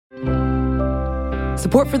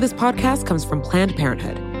Support for this podcast comes from Planned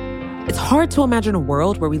Parenthood. It's hard to imagine a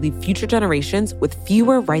world where we leave future generations with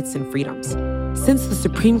fewer rights and freedoms. Since the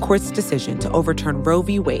Supreme Court's decision to overturn Roe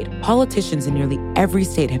v. Wade, politicians in nearly every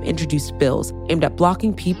state have introduced bills aimed at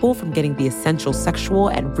blocking people from getting the essential sexual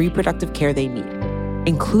and reproductive care they need,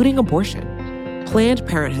 including abortion. Planned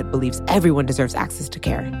Parenthood believes everyone deserves access to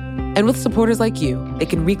care. And with supporters like you, they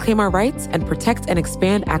can reclaim our rights and protect and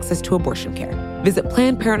expand access to abortion care. Visit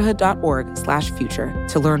PlannedParenthood.org/future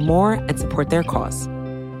to learn more and support their cause.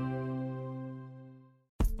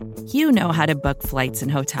 You know how to book flights and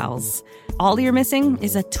hotels. All you're missing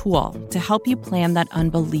is a tool to help you plan that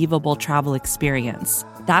unbelievable travel experience.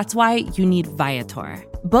 That's why you need Viator.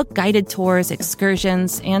 Book guided tours,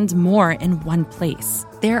 excursions, and more in one place.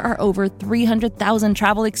 There are over 300,000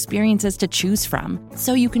 travel experiences to choose from,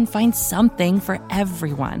 so you can find something for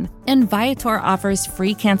everyone. And Viator offers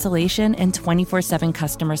free cancellation and 24/7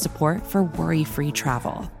 customer support for worry-free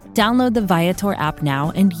travel. Download the Viator app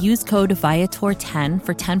now and use code Viator10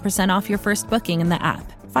 for 10% off your first booking in the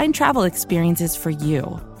app. Find travel experiences for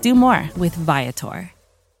you. Do more with Viator.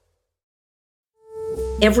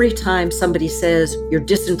 Every time somebody says you're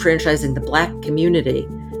disenfranchising the Black community,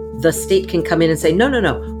 the state can come in and say, no,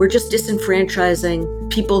 we're just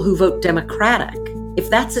disenfranchising people who vote Democratic.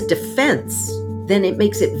 If that's a defense, then it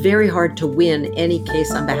makes it very hard to win any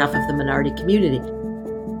case on behalf of the minority community.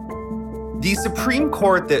 The Supreme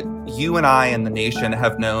Court that you and I and the nation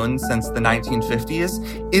have known since the 1950s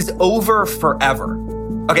is over forever.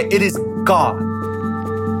 Okay, it is gone.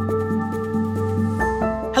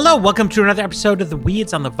 Hello, welcome to another episode of The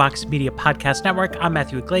Weeds on the Vox Media Podcast Network. I'm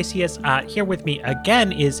Matthew Iglesias. Here with me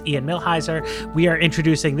again is Ian Millhiser. We are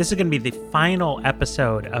introducing, this is going to be the final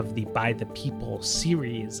episode of the By the People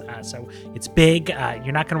series. So it's big.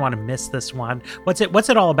 You're not going to want to miss this one. What's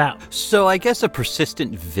it all about? So I guess a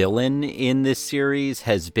persistent villain in this series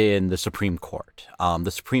has been the Supreme Court. The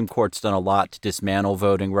Supreme Court's done a lot to dismantle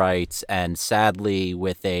voting rights, and sadly,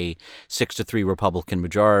 with a 6-3 Republican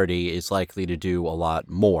majority, is likely to do a lot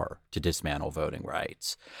more to dismantle voting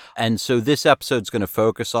rights. And so this episode's going to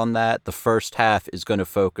focus on that. The first half is going to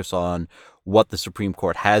focus on what the Supreme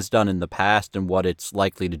Court has done in the past and what it's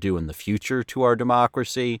likely to do in the future to our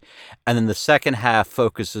democracy. And then the second half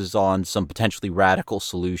focuses on some potentially radical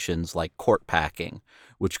solutions like court packing,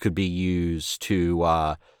 which could be used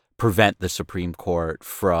to prevent the Supreme Court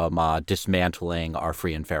from dismantling our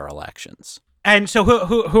free and fair elections. And so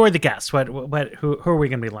who are the guests? Who are we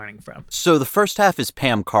going to be learning from? So the first half is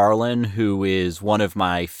Pam Karlan, who is one of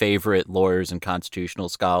my favorite lawyers and constitutional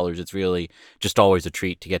scholars. It's really just always a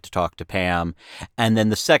treat to get to talk to Pam. And then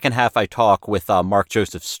the second half, I talk with Mark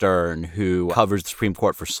Joseph Stern, who covers the Supreme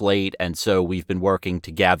Court for Slate. And so we've been working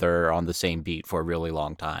together on the same beat for a really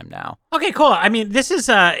long time now. Okay, cool. I mean, this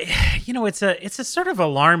is it's a sort of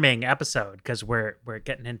alarming episode because we're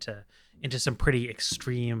getting into some pretty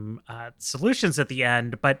extreme solutions at the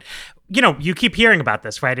end. But, you keep hearing about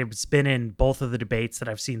this, right? It's been in both of the debates that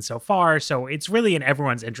I've seen so far. So it's really in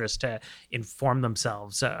everyone's interest to inform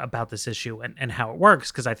themselves about this issue and how it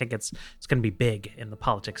works, because I think it's going to be big in the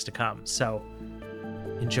politics to come. So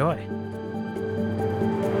enjoy.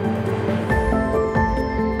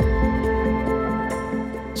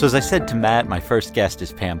 So as I said to Matt, my first guest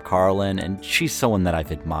is Pam Karlan, and she's someone that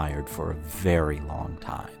I've admired for a very long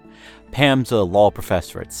time. Pam's a law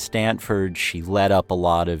professor at Stanford. She led up a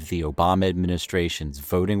lot of the Obama administration's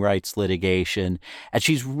voting rights litigation, and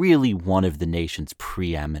she's really one of the nation's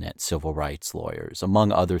preeminent civil rights lawyers.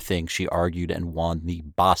 Among other things, she argued and won the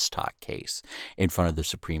Bostock case in front of the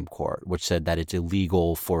Supreme Court, which said that it's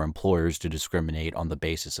illegal for employers to discriminate on the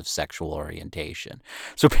basis of sexual orientation.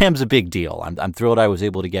 So Pam's a big deal. I'm thrilled I was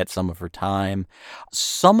able to get some of her time.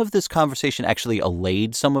 Some of this conversation actually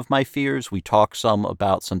allayed some of my fears. We talked some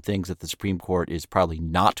about some things that the Supreme Court is probably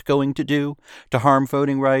not going to do to harm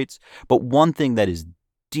voting rights. But one thing that is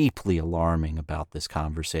deeply alarming about this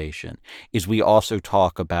conversation is we also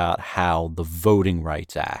talk about how the Voting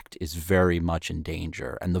Rights Act is very much in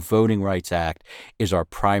danger. And the Voting Rights Act is our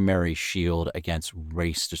primary shield against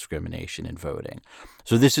race discrimination in voting.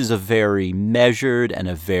 So this is a very measured and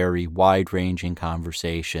a very wide-ranging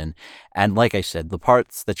conversation. And like I said, the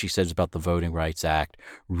parts that she says about the Voting Rights Act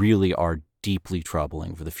really are deeply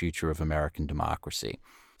troubling for the future of American democracy.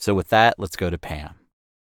 So with that, let's go to Pam.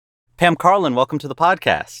 Pam Karlan, welcome to the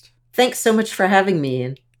podcast. Thanks so much for having me,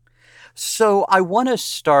 Ian. So I want to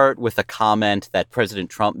start with a comment that President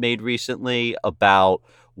Trump made recently about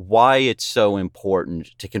why it's so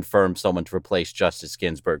important to confirm someone to replace Justice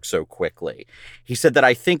Ginsburg so quickly. He said that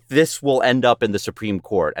I think this will end up in the Supreme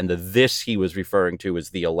Court, and the this he was referring to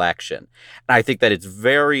is the election. And I think that it's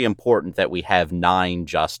very important that we have 9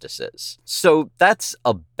 justices. So that's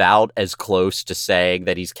about as close to saying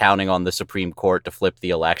that he's counting on the Supreme Court to flip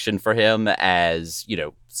the election for him as,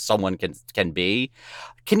 someone can be.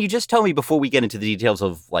 Can you just tell me, before we get into the details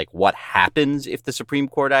of what happens if the Supreme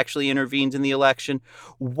Court actually intervenes in the election,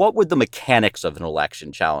 what would the mechanics of an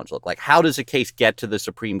election challenge look like? How does a case get to the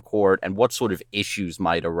Supreme Court, and what sort of issues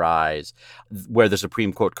might arise where the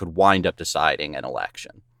Supreme Court could wind up deciding an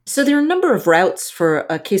election? So there are a number of routes for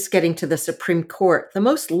a case getting to the Supreme Court. The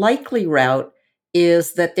most likely route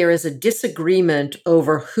is that there is a disagreement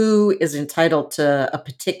over who is entitled to a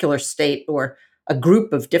particular state or a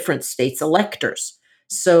group of different states' electors.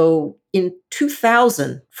 So in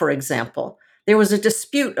 2000, for example, there was a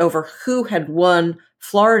dispute over who had won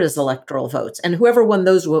Florida's electoral votes, and whoever won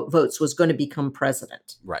those votes was going to become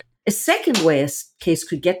president. Right. A second way a case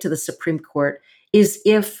could get to the Supreme Court is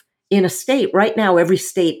if in a state, right now, every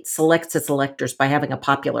state selects its electors by having a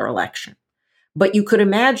popular election. But you could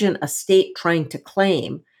imagine a state trying to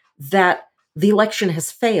claim that the election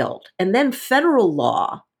has failed. And then federal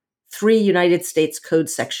law, 3 United States Code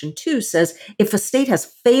Section 2 says if a state has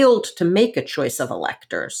failed to make a choice of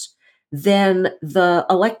electors, then the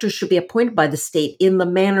electors should be appointed by the state in the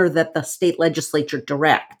manner that the state legislature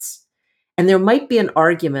directs. And there might be an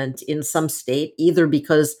argument in some state, either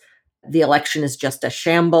because the election is just a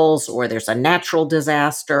shambles, or there's a natural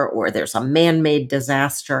disaster, or there's a man-made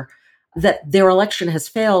disaster, that their election has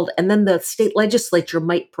failed. And then the state legislature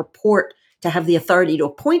might purport to have the authority to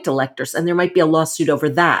appoint electors, and there might be a lawsuit over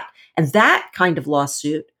that. And that kind of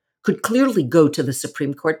lawsuit could clearly go to the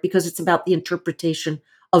Supreme Court because it's about the interpretation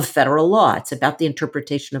of federal law. It's about the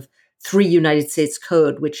interpretation of 3 United States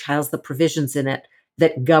Code, which has the provisions in it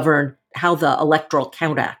that govern how the Electoral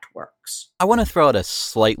Count Act works. I want to throw out a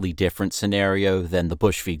slightly different scenario than the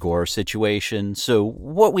Bush v. Gore situation. So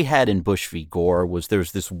what we had in Bush v. Gore was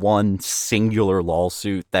there's this one singular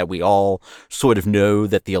lawsuit that we all sort of know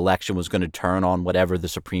that the election was going to turn on whatever the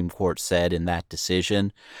Supreme Court said in that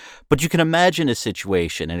decision. But you can imagine a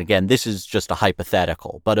situation, and again, this is just a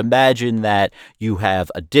hypothetical, but imagine that you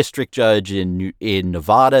have a district judge in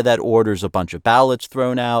Nevada that orders a bunch of ballots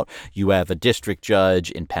thrown out. You have a district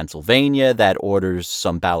judge in Pennsylvania that orders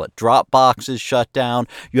some ballot drop boxes shut down.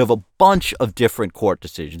 You have a bunch of different court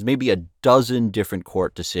decisions, maybe a dozen different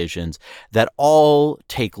court decisions that all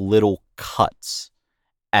take little cuts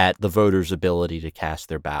at the voters' ability to cast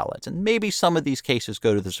their ballots. And maybe some of these cases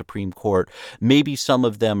go to the Supreme Court. Maybe some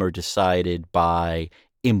of them are decided by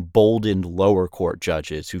emboldened lower court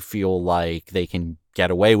judges who feel like they can get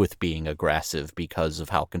away with being aggressive because of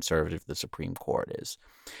how conservative the Supreme Court is.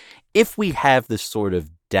 If we have this sort of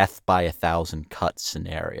death by 1,000 cuts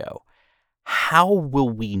scenario, how will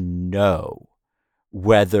we know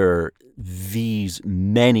whether these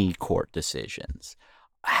many court decisions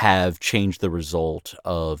have changed the result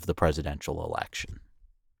of the presidential election?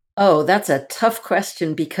 Oh, that's a tough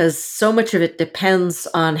question because so much of it depends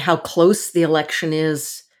on how close the election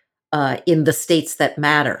is in the states that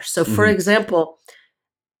matter. So, for example,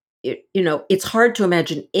 it's hard to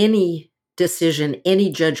imagine any decision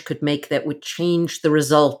any judge could make that would change the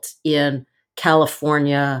result in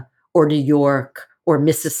California or New York or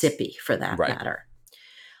Mississippi, for that matter.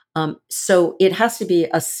 So it has to be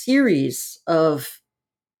a series of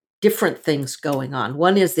different things going on.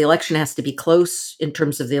 One is the election has to be close in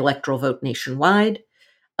terms of the electoral vote nationwide.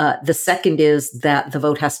 The second is that the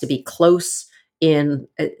vote has to be close in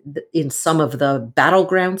some of the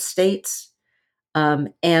battleground states.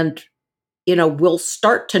 And we'll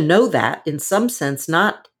start to know that in some sense,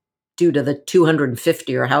 not due to the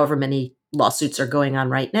 250 or however many lawsuits are going on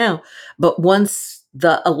right now, but once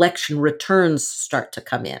the election returns start to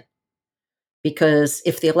come in. Because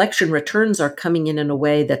if the election returns are coming in a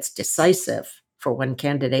way that's decisive for one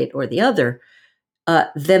candidate or the other,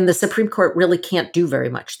 then the Supreme Court really can't do very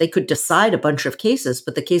much. They could decide a bunch of cases,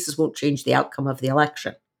 but the cases won't change the outcome of the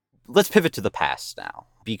election. Let's pivot to the past now,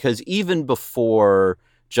 because even before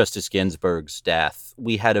Justice Ginsburg's death,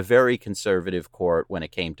 we had a very conservative court when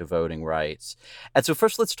it came to voting rights. And so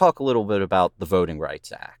first, let's talk a little bit about the Voting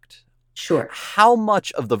Rights Act. Sure. How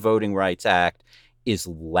much of the Voting Rights Act is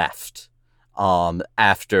left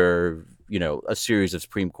after, a series of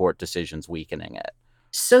Supreme Court decisions weakening it?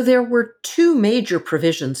 So there were 2 major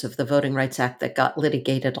provisions of the Voting Rights Act that got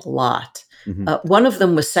litigated a lot. One of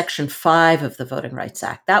them was Section 5 of the Voting Rights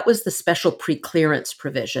Act. That was the special preclearance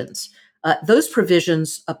provisions. Those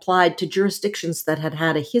provisions applied to jurisdictions that had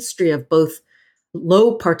had a history of both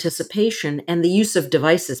low participation and the use of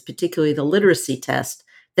devices, particularly the literacy test,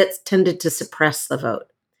 that tended to suppress the vote.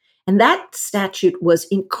 And that statute was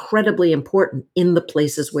incredibly important in the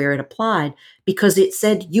places where it applied because it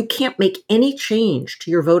said you can't make any change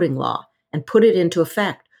to your voting law and put it into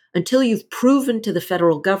effect until you've proven to the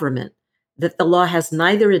federal government that the law has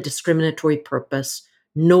neither a discriminatory purpose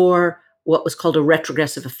nor what was called a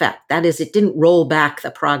retrogressive effect. That is, it didn't roll back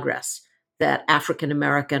the progress that African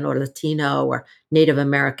American or Latino or Native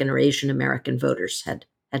American or Asian American voters had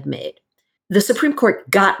made. The Supreme Court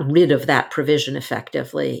got rid of that provision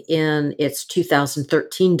effectively in its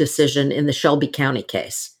 2013 decision in the Shelby County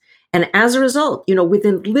case. And as a result,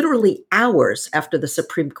 within literally hours after the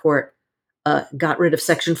Supreme Court got rid of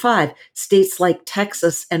Section 5, states like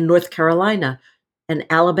Texas and North Carolina and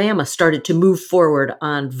Alabama started to move forward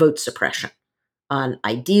on vote suppression, on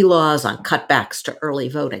ID laws, on cutbacks to early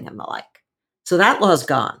voting and the like. So that law's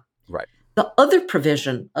gone. Right. The other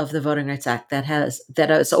provision of the Voting Rights Act that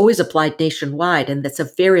has always applied nationwide, and that's a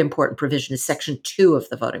very important provision, is Section 2 of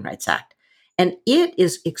the Voting Rights Act. And it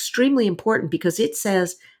is extremely important because it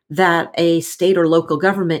says that a state or local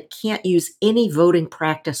government can't use any voting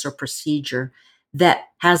practice or procedure that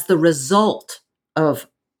has the result of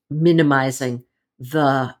minimizing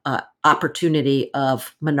the opportunity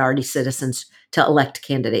of minority citizens to elect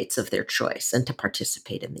candidates of their choice and to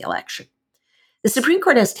participate in the election. The Supreme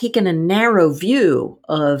Court has taken a narrow view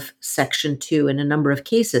of Section 2 in a number of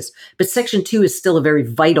cases, but Section 2 is still a very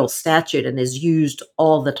vital statute and is used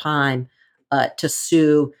all the time to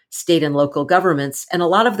sue state and local governments. And a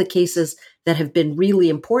lot of the cases that have been really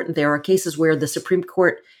important there are cases where the Supreme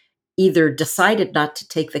Court either decided not to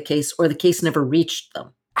take the case or the case never reached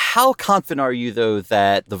them. How confident are you, though,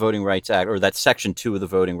 that the Voting Rights Act, or that Section 2 of the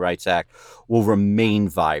Voting Rights Act, will remain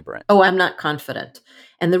vibrant? Oh, I'm not confident.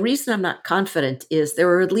 And the reason I'm not confident is there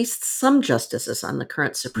are at least some justices on the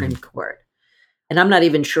current Supreme Court. And I'm not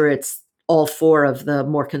even sure it's all four of the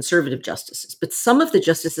more conservative justices. But some of the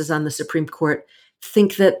justices on the Supreme Court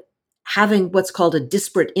think that having what's called a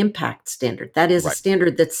disparate impact standard, that is a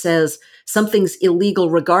standard that says something's illegal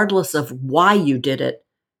regardless of why you did it,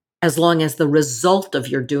 as long as the result of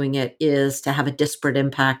your doing it is to have a disparate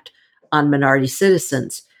impact on minority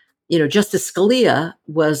citizens. Justice Scalia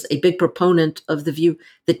was a big proponent of the view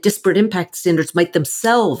that disparate impact standards might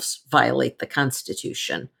themselves violate the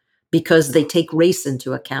Constitution because they take race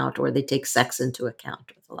into account or they take sex into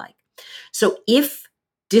account or the like. So if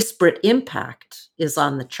disparate impact is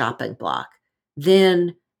on the chopping block,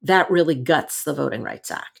 then that really guts the Voting Rights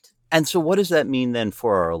Act. And so what does that mean then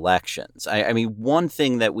for our elections? I mean, one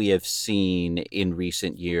thing that we have seen in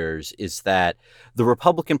recent years is that the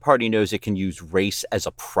Republican Party knows it can use race as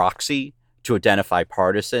a proxy to identify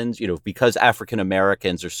partisans, because African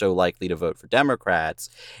Americans are so likely to vote for Democrats.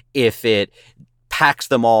 If it packs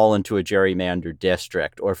them all into a gerrymandered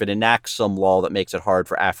district, or if it enacts some law that makes it hard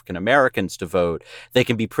for African Americans to vote, they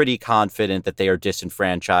can be pretty confident that they are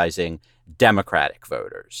disenfranchising Democratic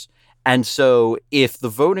voters. And so if the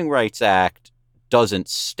Voting Rights Act doesn't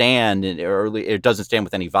stand it doesn't stand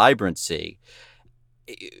with any vibrancy,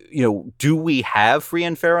 do we have free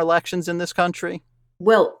and fair elections in this country?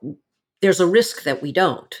 Well, there's a risk that we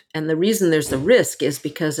don't. And the reason there's the risk is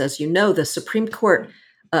because, as you know, the Supreme Court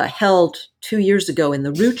held 2 years ago in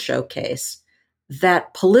the Rucho case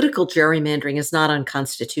that political gerrymandering is not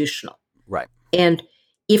unconstitutional. Right. And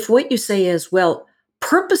if what you say is, well,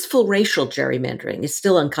 purposeful racial gerrymandering is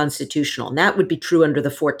still unconstitutional, and that would be true under the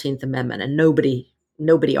 14th Amendment, and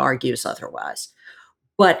nobody argues otherwise.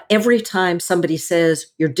 But every time somebody says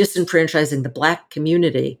you're disenfranchising the Black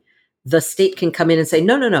community, the state can come in and say,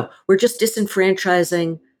 no, we're just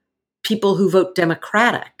disenfranchising people who vote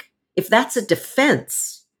Democratic. If that's a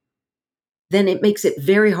defense, then it makes it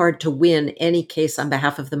very hard to win any case on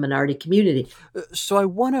behalf of the minority community. So I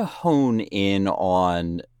want to hone in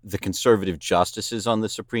on the conservative justices on the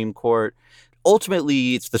Supreme Court.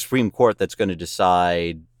 Ultimately, it's the Supreme Court that's going to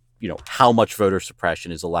decide, how much voter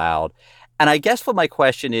suppression is allowed. And I guess what my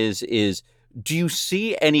question is do you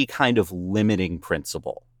see any kind of limiting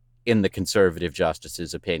principle in the conservative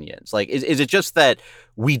justices' opinions? Like, is it just that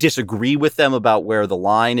we disagree with them about where the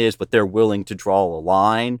line is, but they're willing to draw a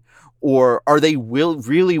line? Or are they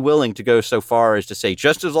really willing to go so far as to say,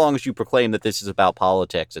 just as long as you proclaim that this is about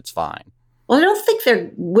politics, it's fine? Well, I don't think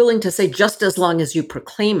they're willing to say just as long as you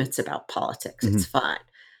proclaim it's about politics, it's fine.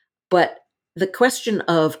 But the question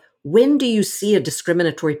of when do you see a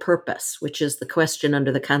discriminatory purpose, which is the question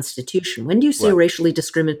under the Constitution? When do you see a racially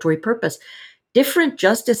discriminatory purpose? Different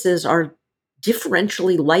justices are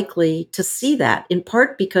differentially likely to see that, in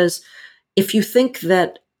part because if you think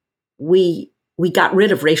that we got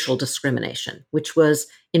rid of racial discrimination, which was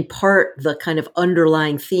in part the kind of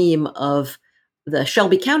underlying theme of the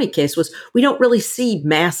Shelby County case, was we don't really see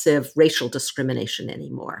massive racial discrimination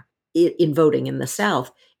anymore in voting in the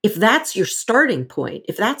South. If that's your starting point,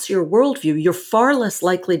 if that's your worldview, you're far less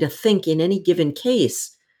likely to think in any given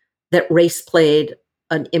case that race played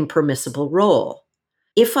an impermissible role.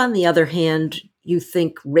 If, on the other hand, you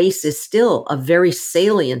think race is still a very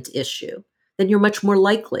salient issue, then you're much more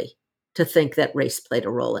likely to think that race played a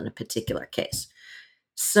role in a particular case.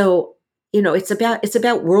 So, it's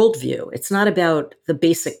about worldview. It's not about the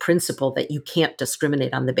basic principle that you can't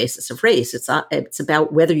discriminate on the basis of race. It's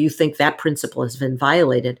about whether you think that principle has been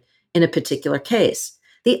violated in a particular case.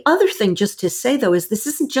 The other thing just to say, though, is this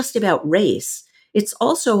isn't just about race. It's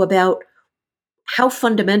also about how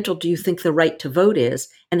fundamental do you think the right to vote is,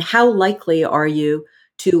 and how likely are you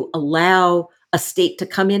to allow a state to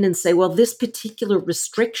come in and say, well, this particular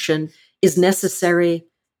restriction is necessary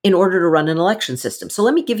in order to run an election system. So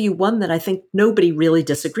let me give you one that I think nobody really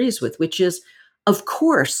disagrees with, which is, of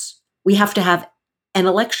course, we have to have an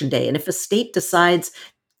election day. And if a state decides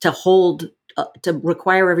to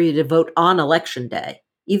require everybody to vote on election day,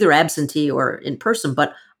 either absentee or in person,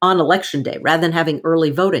 but on election day, rather than having early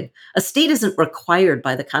voting, a state isn't required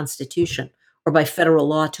by the Constitution or by federal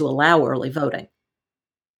law to allow early voting.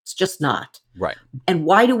 It's just not. Right. And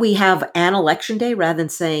why do we have an election day rather than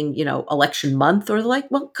saying, election month or the like?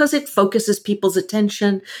 Well, because it focuses people's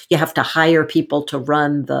attention. You have to hire people to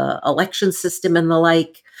run the election system and the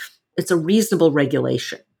like. It's a reasonable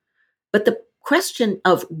regulation. But the question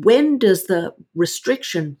of when does the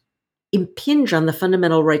restriction impinge on the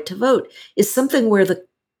fundamental right to vote is something where the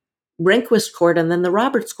Rehnquist Court and then the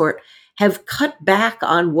Roberts Court have cut back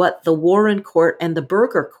on what the Warren Court and the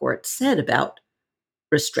Burger Court said about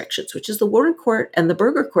restrictions, which is the Warren Court and the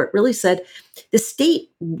Burger Court really said the state,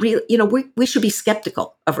 we should be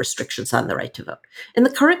skeptical of restrictions on the right to vote. And the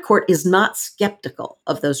current court is not skeptical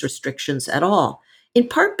of those restrictions at all, in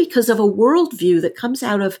part because of a worldview that comes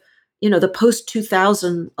out of, the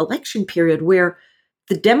post-2000 election period where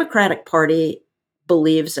the Democratic Party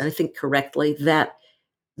believes, and I think correctly, that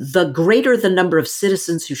the greater the number of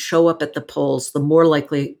citizens who show up at the polls, the more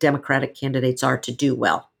likely Democratic candidates are to do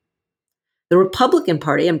well. The Republican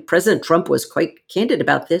Party, and President Trump was quite candid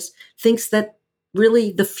about this, thinks that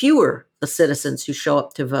really the fewer the citizens who show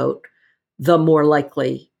up to vote, the more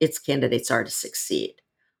likely its candidates are to succeed.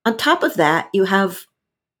 On top of that, you have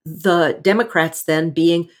the Democrats then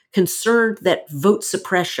being concerned that vote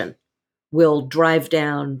suppression will drive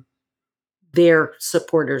down their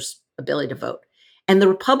supporters' ability to vote. And the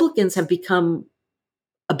Republicans have become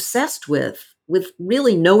obsessed with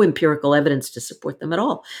really no empirical evidence to support them at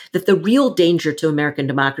all, that the real danger to American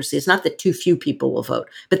democracy is not that too few people will vote,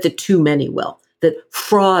 but that too many will, that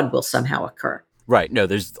fraud will somehow occur. Right. No,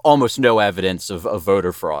 there's almost no evidence of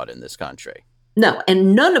voter fraud in this country. No,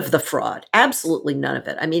 and none of the fraud, absolutely none of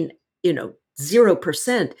it. I mean,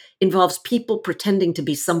 0% involves people pretending to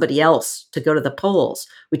be somebody else to go to the polls,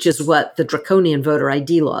 which is what the draconian voter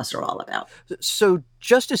ID laws are all about. So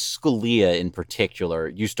Justice Scalia in particular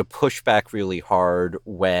used to push back really hard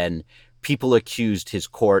when people accused his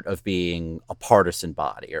court of being a partisan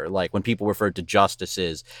body, or like when people referred to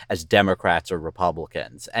justices as Democrats or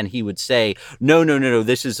Republicans. And he would say, no,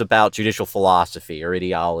 this is about judicial philosophy or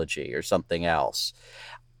ideology or something else.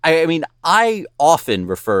 I mean, I often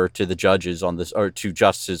refer to the judges on this, or to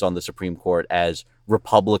justices on the Supreme Court, as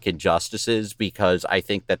Republican justices, because I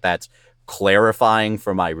think that that's clarifying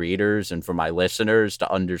for my readers and for my listeners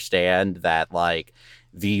to understand that, like,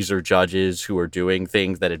 these are judges who are doing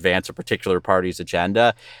things that advance a particular party's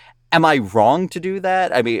agenda. Am I wrong to do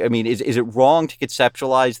that? I mean, is it wrong to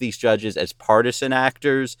conceptualize these judges as partisan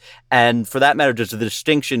actors? And for that matter, does the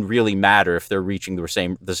distinction really matter if they're reaching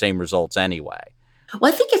the same results anyway?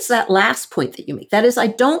 Well, I think it's that last point that you make. That is, I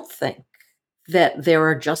don't think that there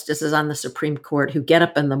are justices on the Supreme Court who get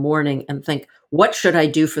up in the morning and think, what should I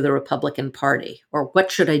do for the Republican Party? Or what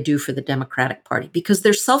should I do for the Democratic Party? Because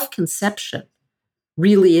their self-conception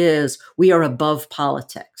really is, we are above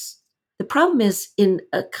politics. The problem is, in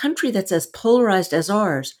a country that's as polarized as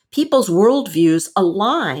ours, people's worldviews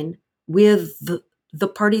align with the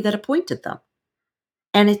party that appointed them.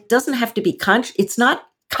 And it doesn't have to be it's not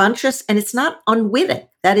conscious, and it's not unwitting.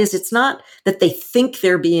 That is, it's not that they think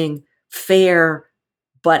they're being fair,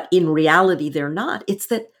 but in reality they're not. It's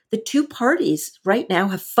that the two parties right now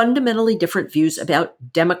have fundamentally different views about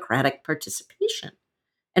democratic participation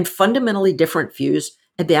and fundamentally different views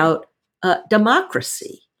about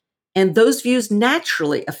democracy. And those views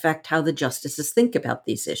naturally affect how the justices think about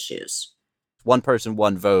these issues. One person,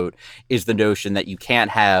 one vote is the notion that you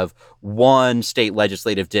can't have one state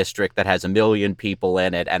legislative district that has 1 million people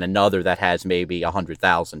in it and another that has maybe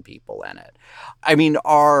 100,000 people in it. I mean,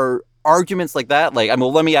 are arguments like that,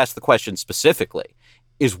 let me ask the question specifically.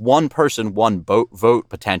 Is one person, one vote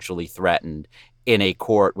potentially threatened in a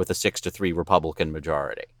court with a 6-3 Republican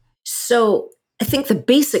majority? So I think the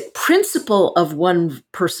basic principle of one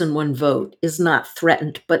person, one vote is not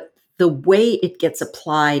threatened, but the way it gets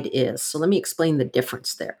applied is. So let me explain the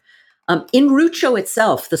difference there. In Rucho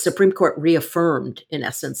itself, the Supreme Court reaffirmed, in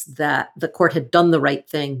essence, that the court had done the right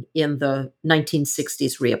thing in the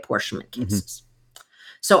 1960s reapportionment cases.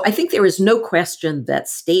 So I think there is no question that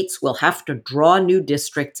states will have to draw new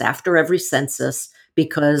districts after every census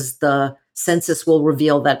because the census will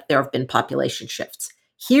reveal that there have been population shifts.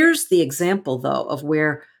 Here's the example, though, of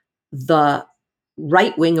where the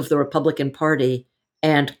right wing of the Republican Party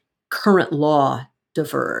and current law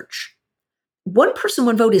diverge. One person,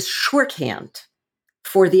 one vote is shorthand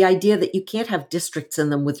for the idea that you can't have districts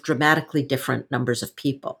in them with dramatically different numbers of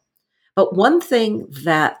people. But one thing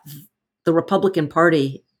that the Republican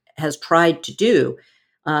Party has tried to do,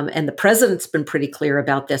 and the president's been pretty clear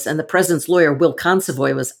about this, and the president's lawyer, Will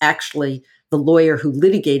Consovoy, was actually the lawyer who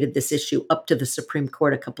litigated this issue up to the Supreme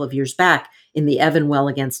Court a couple of years back in the Evanwell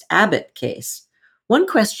against Abbott case. One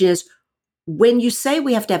question is, when you say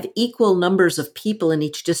we have to have equal numbers of people in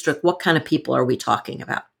each district, what kind of people are we talking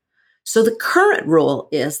about? So the current rule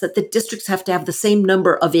is that the districts have to have the same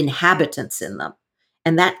number of inhabitants in them.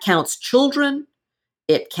 And that counts children,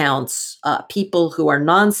 it counts people who are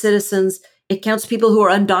non-citizens, it counts people who are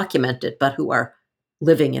undocumented, but who are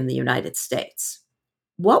living in the United States.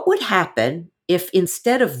 What would happen if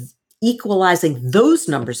instead of equalizing those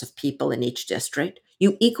numbers of people in each district,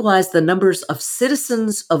 you equalize the numbers of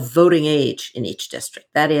citizens of voting age in each district?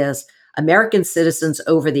 That is, American citizens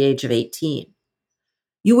over the age of 18.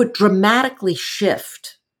 You would dramatically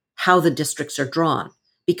shift how the districts are drawn,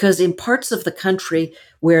 because in parts of the country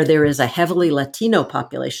where there is a heavily Latino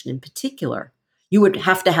population in particular, you would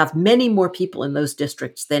have to have many more people in those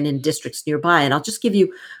districts than in districts nearby. And I'll just give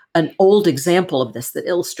you an old example of this that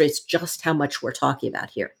illustrates just how much we're talking about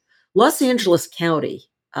here. Los Angeles County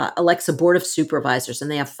elects a board of supervisors,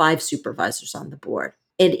 and they have 5 supervisors on the board.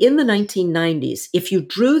 And in the 1990s, if you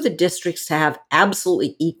drew the districts to have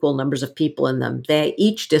absolutely equal numbers of people in them,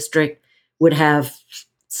 each district would have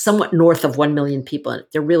somewhat north of 1 million people in it.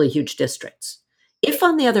 They're really huge districts. If,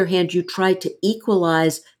 on the other hand, you tried to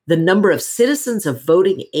equalize the number of citizens of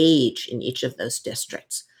voting age in each of those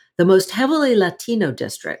districts, the most heavily Latino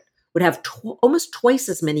district would have almost twice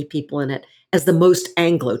as many people in it as the most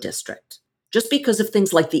Anglo district, just because of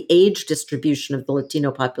things like the age distribution of the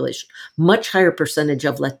Latino population. Much higher percentage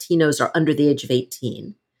of Latinos are under the age of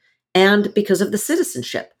 18, and because of the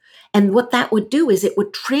citizenship. And what that would do is it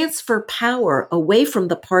would transfer power away from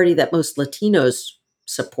the party that most Latinos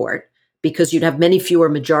support, because you'd have many fewer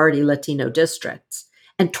majority Latino districts,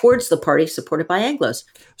 and towards the party supported by Anglos.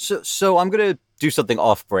 So I'm going to do something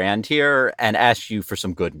off-brand here and ask you for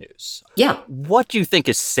some good news. Yeah. What do you think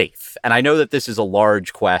is safe? And I know that this is a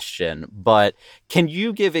large question, but can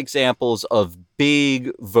you give examples of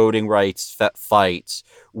big voting rights fights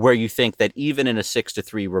where you think that even in a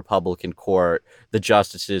 6-3 Republican court, the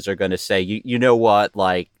justices are going to say, you know what,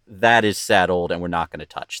 that is settled and we're not going to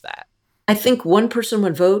touch that? I think one person,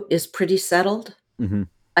 one vote is pretty settled. Mm-hmm.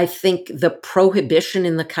 I think the prohibition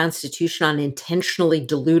in the Constitution on intentionally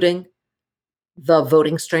diluting the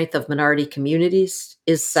voting strength of minority communities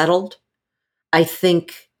is settled. I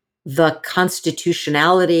think the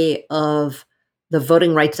constitutionality of the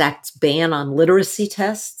Voting Rights Act's ban on literacy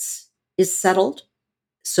tests is settled.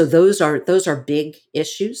 So those are big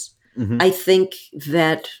issues. Mm-hmm. I think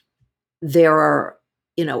that there are,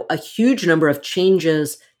 a huge number of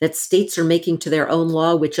changes that states are making to their own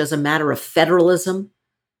law, which as a matter of federalism,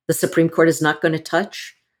 the Supreme Court is not going to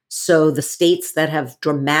touch. So the states that have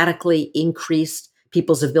dramatically increased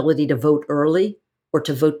people's ability to vote early or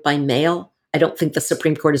to vote by mail, I don't think the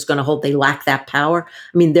Supreme Court is going to hold they lack that power.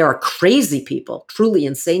 I mean, there are crazy people, truly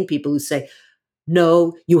insane people who say,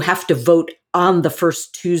 no, you have to vote on the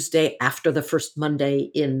first Tuesday after the first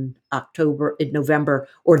Monday in November,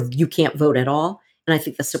 or you can't vote at all. And I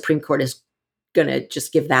think the Supreme Court is going to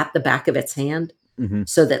just give that the back of its hand, mm-hmm.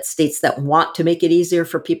 so that states that want to make it easier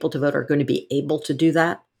for people to vote are going to be able to do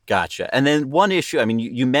that. Gotcha. And then one issue, I mean,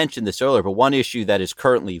 you mentioned this earlier, but one issue that is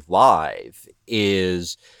currently live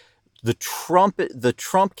is the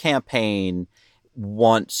Trump campaign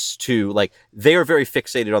wants to, like, they are very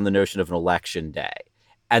fixated on the notion of an election day.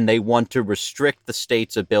 And they want to restrict the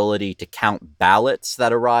state's ability to count ballots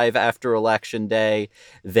that arrive after Election Day.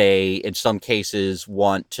 They, in some cases,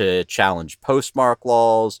 want to challenge postmark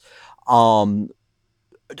laws.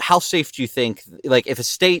 How safe do you think, like, if a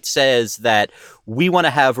state says that we want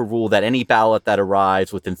to have a rule that any ballot that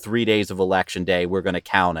arrives within 3 days of Election Day, we're going to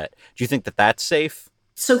count it. Do you think that that's safe?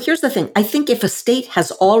 So here's the thing. I think if a state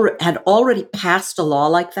had already passed a law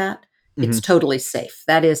like that, it's totally safe.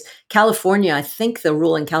 That is, California, I think the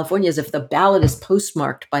rule in California is if the ballot is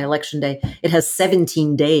postmarked by Election Day, it has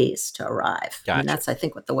 17 days to arrive. Gotcha. And that's, I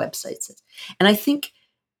think, what the website says. And I think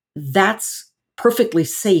that's perfectly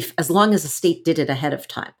safe as long as a state did it ahead of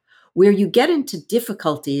time. Where you get into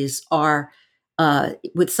difficulties are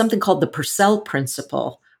with something called the Purcell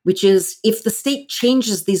principle, which is if the state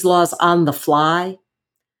changes these laws on the fly,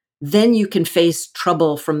 then you can face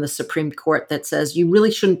trouble from the Supreme Court that says you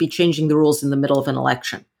really shouldn't be changing the rules in the middle of an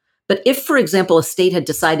election. But if, for example, a state had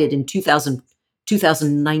decided in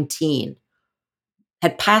 2019,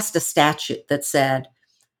 had passed a statute that said,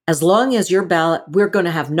 as long as your ballot, we're going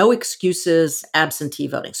to have no excuses absentee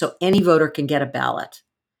voting. So any voter can get a ballot.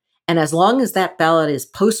 And as long as that ballot is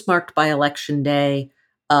postmarked by Election Day,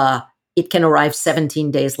 it can arrive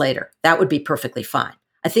 17 days later. That would be perfectly fine.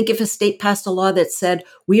 I think if a state passed a law that said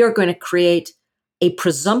we are going to create a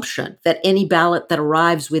presumption that any ballot that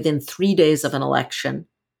arrives within 3 days of an election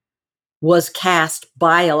was cast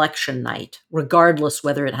by election night, regardless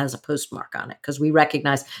whether it has a postmark on it, because we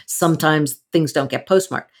recognize sometimes things don't get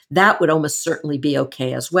postmarked, that would almost certainly be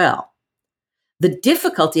okay as well. The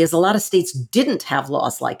difficulty is a lot of states didn't have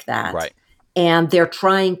laws like that. Right. And they're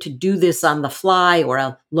trying to do this on the fly, or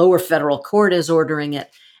a lower federal court is ordering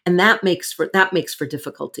it. And that makes for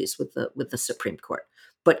difficulties with the Supreme Court.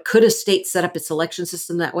 But could a state set up its election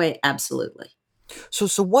system that way? Absolutely.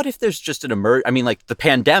 So what if there's just an like the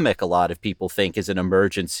pandemic, a lot of people think is an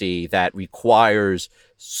emergency that requires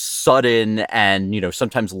sudden and,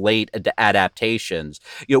 sometimes late adaptations.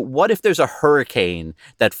 What if there's a hurricane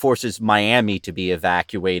that forces Miami to be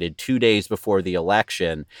evacuated 2 days before the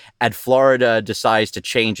election, and Florida decides to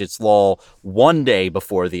change its law 1 day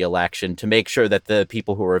before the election to make sure that the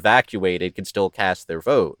people who are evacuated can still cast their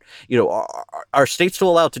vote? Are states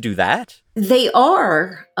still allowed to do that? They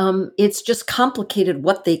are. It's just complicated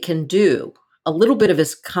what they can do. A little bit of it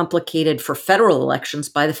is complicated for federal elections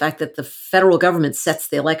by the fact that the federal government sets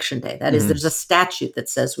the election day. That is, there's a statute that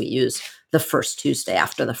says we use the first Tuesday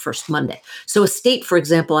after the first Monday. So a state, for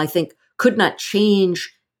example, I think could not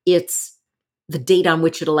change the date on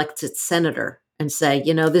which it elects its senator and say,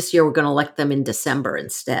 this year we're going to elect them in December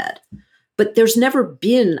instead. But there's never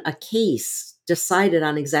been a case decided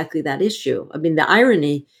on exactly that issue. I mean, the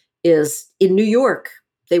irony is in New York,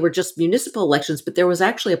 they were just municipal elections, but there was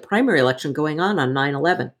actually a primary election going on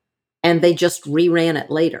 9/11, and they just reran it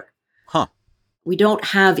later. Huh. We don't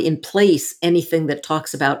have in place anything that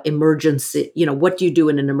talks about emergency. What do you do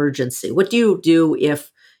in an emergency? What do you do if,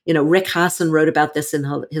 Rick Hasen wrote about this in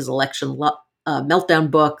his election meltdown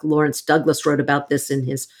book. Lawrence Douglas wrote about this in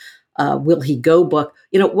his Will He Go book.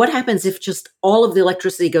 What happens if just all of the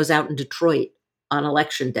electricity goes out in Detroit on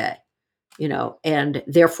election day? And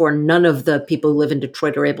therefore none of the people who live in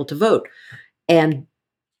Detroit are able to vote. And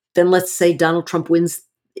then let's say Donald Trump wins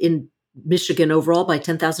in Michigan overall by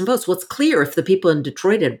 10,000 votes. Well, it's clear if the people in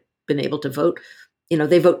Detroit had been able to vote,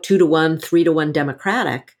 they vote 2-1, 3-1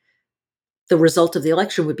 Democratic, the result of the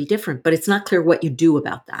election would be different. But it's not clear what you do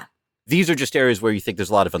about that. These are just areas where you think there's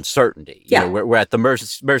a lot of uncertainty. Yeah. We're at the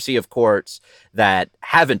mercy of courts that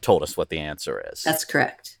haven't told us what the answer is. That's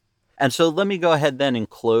correct. And so let me go ahead then and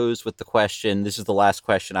close with the question. This is the last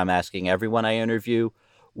question I'm asking everyone I interview.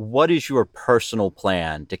 What is your personal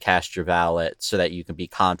plan to cast your ballot so that you can be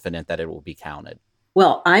confident that it will be counted?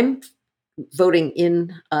 Well, I'm voting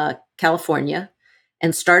in California,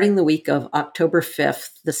 and starting the week of October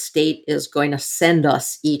 5th, the state is going to send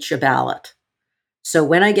us each a ballot. So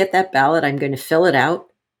when I get that ballot, I'm going to fill it out.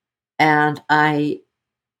 And I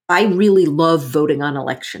really love voting on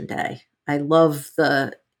Election Day. I love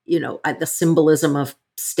the symbolism of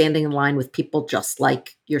standing in line with people just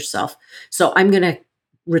like yourself. So I'm going to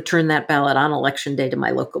return that ballot on Election Day to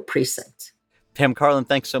my local precinct. Pam Karlan,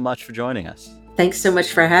 thanks so much for joining us. Thanks so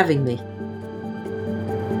much for having me.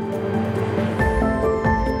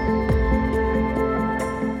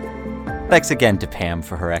 Thanks again to Pam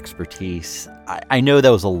for her expertise. I know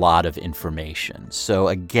that was a lot of information. So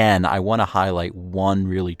again, I want to highlight one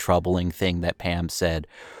really troubling thing that Pam said,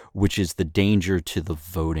 which is the danger to the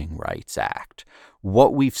Voting Rights Act.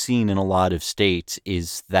 what we've seen in a lot of states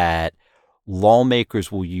is that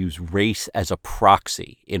lawmakers will use race as a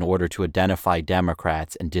proxy in order to identify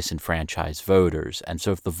Democrats and disenfranchise voters. And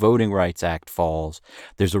so if the Voting Rights Act falls,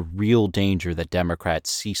 there's a real danger that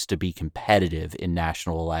Democrats cease to be competitive in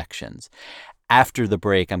national elections. After the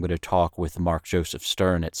break, I'm going to talk with Mark Joseph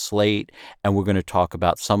Stern at Slate, and we're going to talk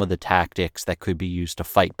about some of the tactics that could be used to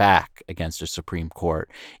fight back against a Supreme Court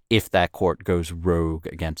if that court goes rogue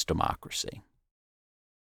against democracy.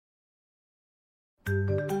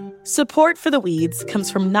 Support for The Weeds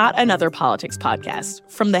comes from Not Another Politics podcast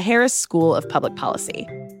from the Harris School of Public Policy.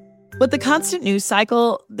 With the constant news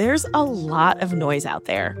cycle, there's a lot of noise out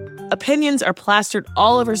there. Opinions are plastered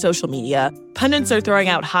all over social media, pundits are throwing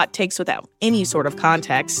out hot takes without any sort of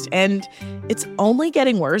context, and it's only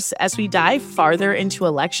getting worse as we dive farther into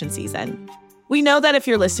election season. We know that if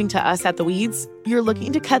you're listening to us at The Weeds, you're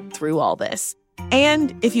looking to cut through all this.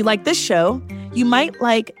 And if you like this show, you might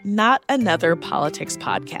like Not Another Politics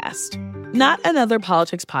podcast. Not Another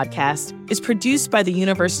Politics podcast is produced by the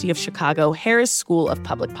University of Chicago Harris School of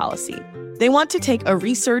Public Policy. They want to take a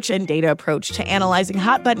research and data approach to analyzing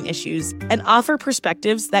hot-button issues and offer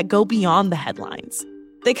perspectives that go beyond the headlines.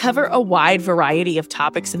 They cover a wide variety of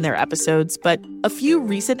topics in their episodes, but a few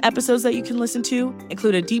recent episodes that you can listen to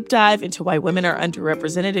include a deep dive into why women are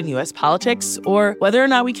underrepresented in U.S. politics or whether or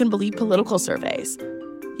not we can believe political surveys.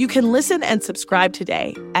 You can listen and subscribe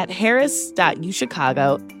today at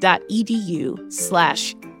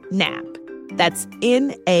harris.uchicago.edu/NAP. That's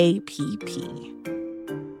NAPP.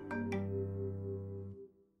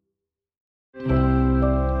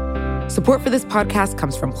 Support for this podcast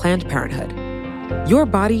comes from Planned Parenthood. Your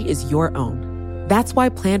body is your own. That's why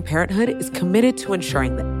Planned Parenthood is committed to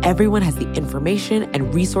ensuring that everyone has the information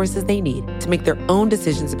and resources they need to make their own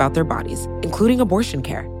decisions about their bodies, including abortion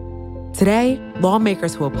care. Today,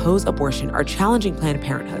 lawmakers who oppose abortion are challenging Planned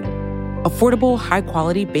Parenthood. Affordable,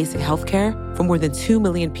 high-quality basic health care for more than 2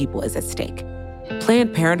 million people is at stake.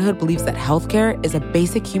 Planned Parenthood believes that health care is a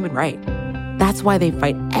basic human right. That's why they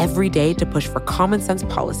fight every day to push for common-sense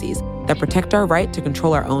policies that protect our right to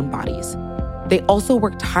control our own bodies. They also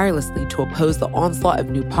work tirelessly to oppose the onslaught of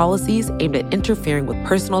new policies aimed at interfering with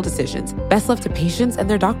personal decisions best left to patients and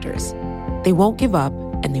their doctors. They won't give up,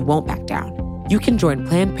 and they won't back down. You can join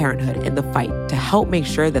Planned Parenthood in the fight to help make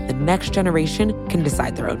sure that the next generation can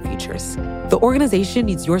decide their own futures. The organization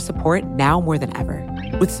needs your support now more than ever.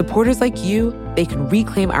 With supporters like you, they can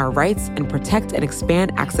reclaim our rights and protect and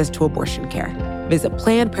expand access to abortion care. Visit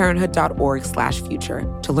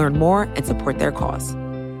PlannedParenthood.org/future to learn more and support their cause.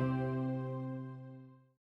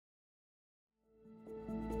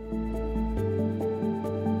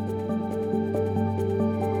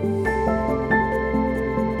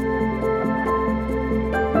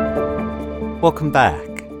 Welcome back.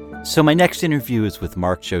 So my next interview is with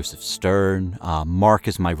Mark Joseph Stern. Mark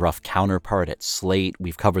is my rough counterpart at Slate.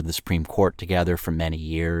 We've covered the Supreme Court together for many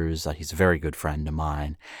years. He's a very good friend of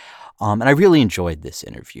mine. And I really enjoyed this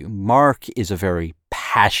interview. Mark is a very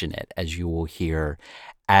passionate, as you will hear,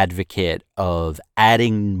 advocate of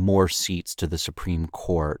adding more seats to the Supreme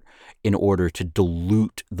Court in order to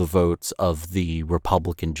dilute the votes of the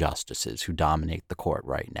Republican justices who dominate the court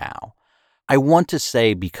right now. I want to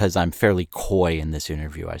say, because I'm fairly coy in this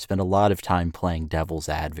interview, I spent a lot of time playing devil's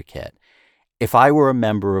advocate. If I were a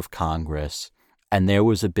member of Congress and there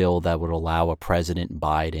was a bill that would allow a President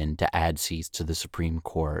Biden to add seats to the Supreme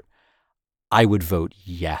Court, I would vote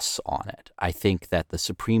yes on it. I think that the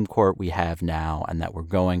Supreme Court we have now and that we're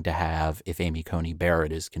going to have, if Amy Coney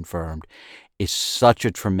Barrett is confirmed, is such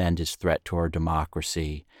a tremendous threat to our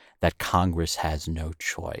democracy that Congress has no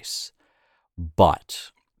choice.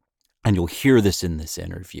 But, and you'll hear this in this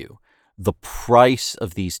interview, the price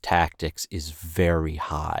of these tactics is very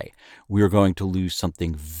high. We are going to lose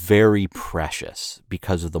something very precious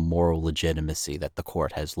because of the moral legitimacy that the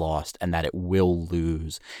court has lost and that it will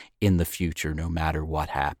lose in the future no matter what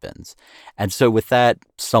happens. And so with that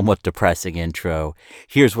somewhat depressing intro,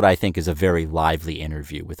 here's what I think is a very lively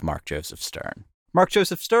interview with Mark Joseph Stern. Mark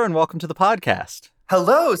Joseph Stern, welcome to the podcast.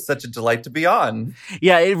 Hello, such a delight to be on.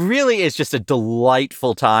 Yeah, it really is just a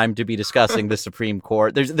delightful time to be discussing the Supreme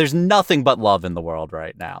Court. There's nothing but love in the world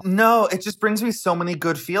right now. No, it just brings me so many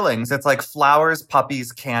good feelings. It's like flowers,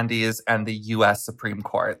 puppies, candies, and the U.S. Supreme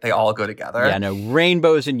Court. They all go together. Yeah, no,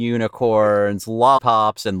 rainbows and unicorns,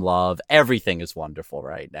 lollipops and love. Everything is wonderful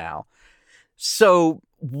right now. So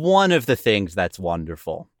one of the things that's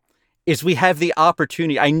wonderful is we have the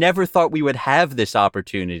opportunity. I never thought we would have this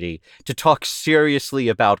opportunity to talk seriously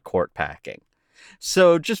about court packing.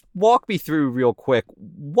 So just walk me through real quick.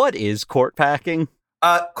 What is court packing?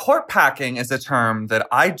 Court packing is a term that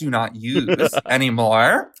I do not use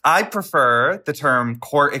anymore. I prefer the term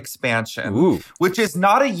court expansion, which is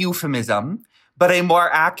not a euphemism, but a more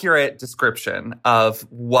accurate description of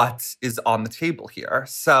what is on the table here.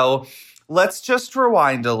 So let's just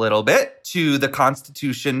rewind a little bit to the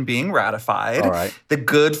Constitution being ratified. All right. The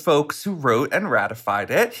good folks who wrote and ratified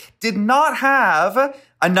it did not have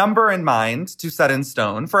a number in mind to set in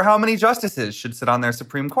stone for how many justices should sit on their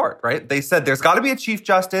Supreme Court, right? They said there's got to be a Chief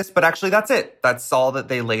Justice, but actually that's it. That's all that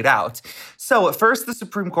they laid out. So at first, the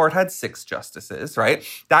Supreme Court had 6 justices, right?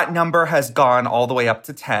 That number has gone all the way up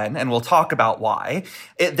to 10, and we'll talk about why.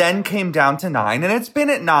 It then came down to 9, and it's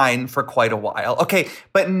been at 9 for quite a while. Okay,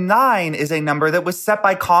 but 9 is a number that was set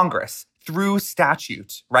by Congress through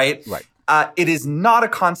statute, right? Right. It is not a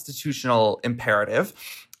constitutional imperative.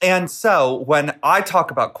 And so when I talk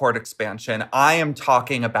about court expansion, I am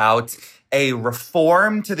talking about a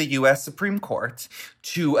reform to the U.S. Supreme Court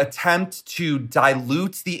to attempt to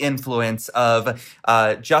dilute the influence of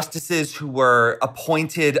justices who were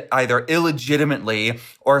appointed either illegitimately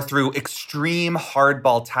or through extreme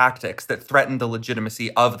hardball tactics that threatened the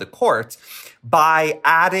legitimacy of the court by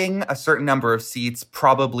adding a certain number of seats,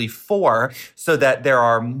 probably 4, so that there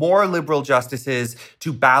are more liberal justices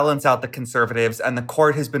to balance out the conservatives, and the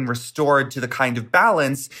court has been restored to the kind of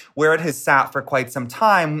balance where it has sat for quite some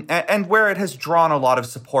time and where it has drawn a lot of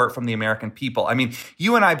support from the American people. I mean,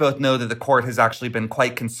 you and I both know that the court has actually been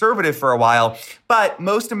quite conservative for a while, but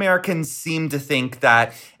most Americans seem to think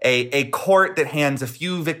that a court that hands a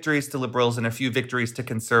few victories to liberals and a few victories to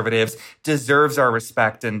conservatives deserves our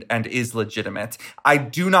respect and is legitimate. I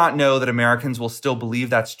do not know that Americans will still believe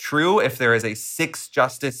that's true if there is a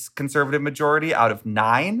 6-justice conservative majority out of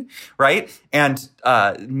 9, right? And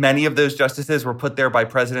many of those justices were put there by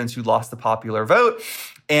presidents who lost the popular vote.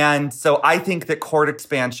 And so I think that court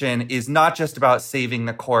expansion is not just about saving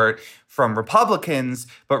the court from Republicans,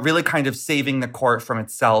 but really kind of saving the court from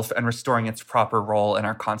itself and restoring its proper role in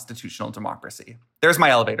our constitutional democracy. There's my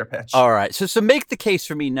elevator pitch. All right. So make the case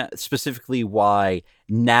for me specifically why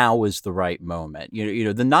now is the right moment. You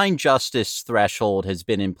know, the 9-justice threshold has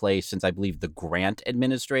been in place since, I believe, the Grant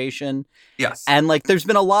administration. Yes. And there's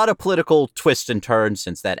been a lot of political twists and turns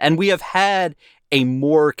since that. And we have had a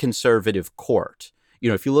more conservative court. You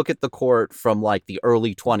know, if you look at the court from the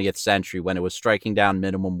early 20th century when it was striking down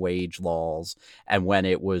minimum wage laws and when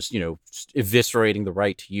it was, eviscerating the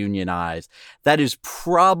right to unionize, that is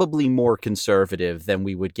probably more conservative than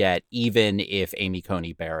we would get even if Amy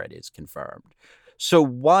Coney Barrett is confirmed. So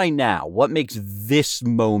why now? What makes this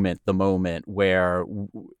moment the moment where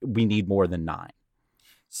we need more than 9?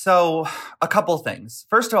 So a couple things.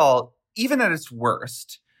 First of all, even at its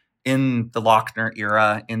worst, in the Lochner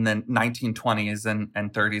era in the 1920s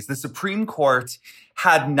and 30s, the Supreme Court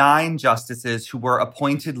had 9 justices who were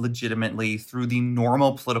appointed legitimately through the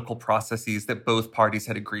normal political processes that both parties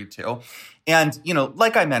had agreed to. And,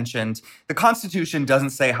 like I mentioned, the Constitution doesn't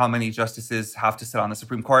say how many justices have to sit on the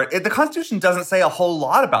Supreme Court. The Constitution doesn't say a whole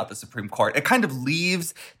lot about the Supreme Court. It kind of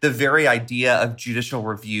leaves the very idea of judicial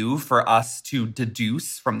review for us to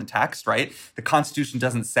deduce from the text, right? The Constitution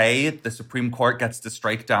doesn't say the Supreme Court gets to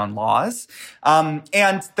strike down laws.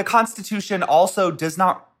 And the Constitution also does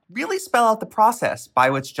not really spell out the process by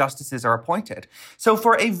which justices are appointed. So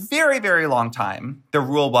for a very, very long time, the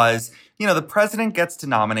rule was, the president gets to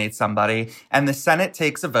nominate somebody and the Senate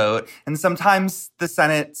takes a vote. And sometimes the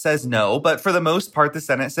Senate says no, but for the most part, the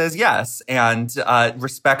Senate says yes and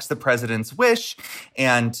respects the president's wish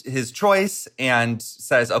and his choice and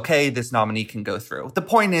says, okay, this nominee can go through. The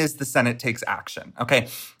point is the Senate takes action, okay?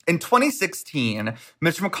 In 2016,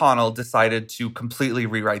 Mitch McConnell decided to completely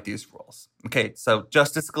rewrite these rules. Okay, so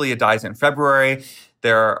Justice Scalia dies in February.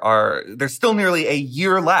 There's still nearly a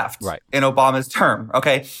year left in Obama's term,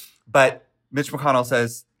 okay? But Mitch McConnell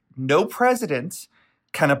says no president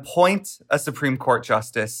can appoint a Supreme Court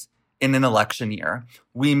justice in an election year.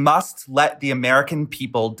 We must let the American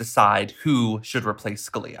people decide who should replace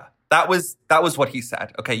Scalia. That was what he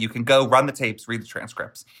said. Okay, you can go run the tapes, read the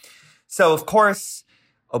transcripts. So, of course,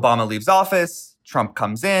 Obama leaves office, Trump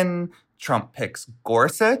comes in, Trump picks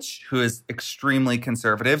Gorsuch, who is extremely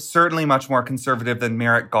conservative, certainly much more conservative than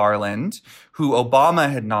Merrick Garland, who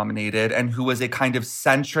Obama had nominated and who was a kind of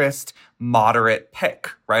centrist, moderate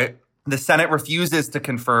pick, right? The Senate refuses to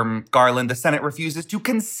confirm Garland. The Senate refuses to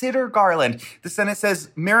consider Garland. The Senate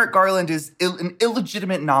says Merrick Garland is an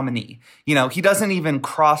illegitimate nominee. He doesn't even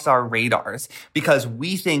cross our radars because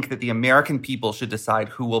we think that the American people should decide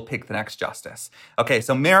who will pick the next justice. Okay,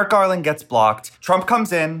 so Merrick Garland gets blocked. Trump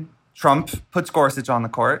comes in. Trump puts Gorsuch on the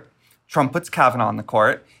court. Trump puts Kavanaugh on the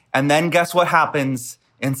court. And then guess what happens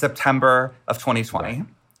in September of 2020. Right.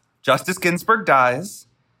 Justice Ginsburg dies.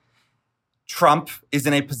 Trump is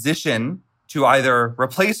in a position to either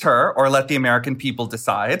replace her or let the American people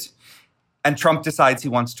decide. And Trump decides he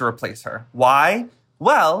wants to replace her. Why?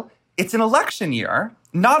 Well, it's an election year.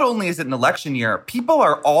 Not only is it an election year, people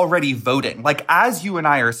are already voting. Like, as you and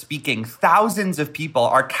I are speaking, thousands of people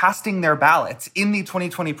are casting their ballots in the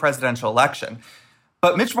 2020 presidential election.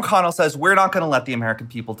 But Mitch McConnell says, we're not going to let the American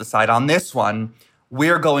people decide on this one.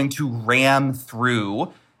 We're going to ram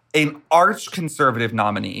through an arch-conservative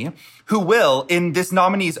nominee who will, in this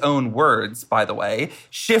nominee's own words, by the way,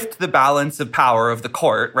 shift the balance of power of the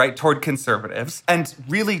court, right, toward conservatives and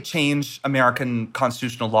really change American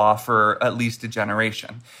constitutional law for at least a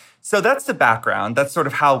generation. So that's the background. That's sort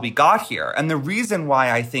of how we got here. And the reason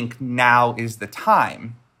why I think now is the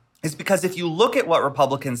time is because if you look at what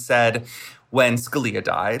Republicans said when Scalia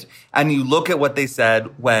died, and you look at what they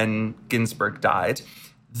said when Ginsburg died,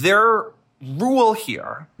 their rule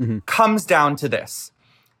here comes down to this.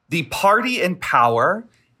 The party in power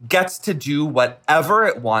gets to do whatever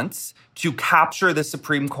it wants to capture the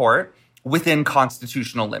Supreme Court within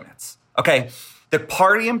constitutional limits. Okay? The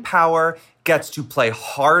party in power gets to play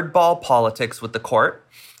hardball politics with the court.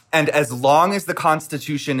 And as long as the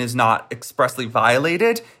Constitution is not expressly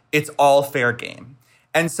violated, it's all fair game.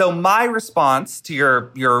 And so my response to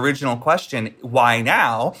your original question, why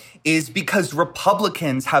now, is because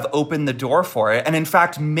Republicans have opened the door for it and, in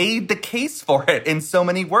fact, made the case for it in so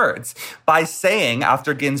many words by saying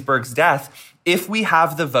after Ginsburg's death, if we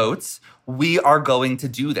have the votes, we are going to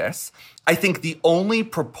do this. I think the only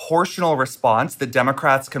proportional response that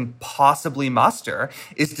Democrats can possibly muster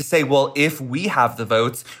is to say, well, if we have the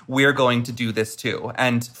votes, we're going to do this too.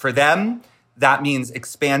 And for them, that means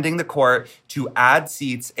expanding the court to add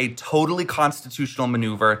seats, a totally constitutional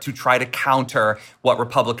maneuver to try to counter what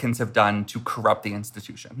Republicans have done to corrupt the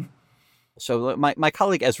institution. So my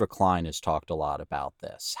colleague Ezra Klein has talked a lot about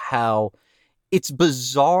this, how it's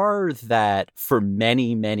bizarre that for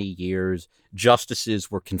many, many years,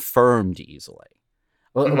 justices were confirmed easily.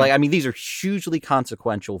 Like, I mean, these are hugely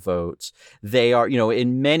consequential votes. They are,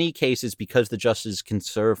 in many cases, because the justices can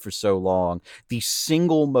serve for so long, the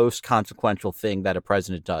single most consequential thing that a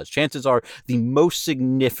president does. Chances are the most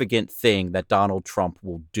significant thing that Donald Trump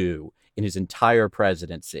will do in his entire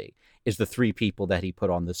presidency is the three people that he put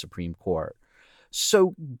on the Supreme Court.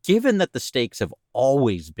 So given that the stakes have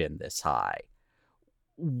always been this high,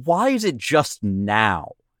 why is it just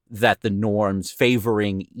now that the norms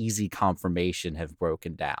favoring easy confirmation have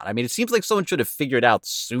broken down? I mean, it seems like someone should have figured out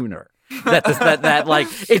sooner that like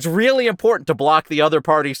it's really important to block the other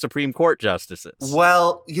party's Supreme Court justices.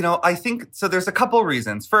 Well, I think so. There's a couple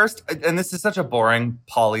reasons. First, and this is such a boring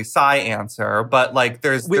poli-sci answer, but like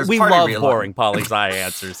there's we party love realignment. Boring poli-sci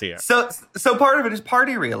answers here. So part of it is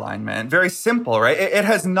party realignment. Very simple, right? It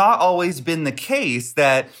has not always been the case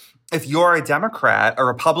that if you're a Democrat, a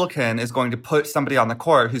Republican is going to put somebody on the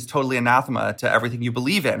court who's totally anathema to everything you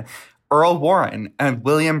believe in. Earl Warren and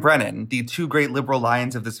William Brennan, the two great liberal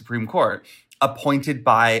lions of the Supreme Court, appointed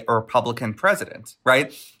by a Republican president,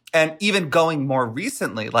 right? And even going more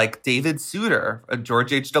recently, like David Souter,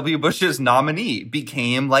 George H.W. Bush's nominee,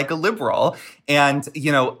 became like a liberal. And,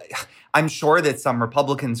 I'm sure that some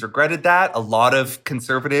Republicans regretted that. A lot of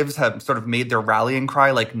conservatives have sort of made their rallying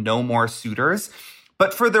cry, like, no more Souters.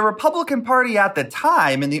 But for the Republican Party at the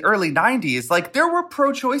time, in the early 90s, like, there were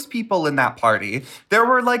pro-choice people in that party. There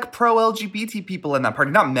were, like, pro-LGBT people in that party.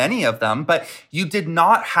 Not many of them, but you did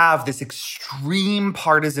not have this extreme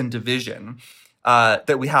partisan division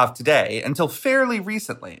that we have today until fairly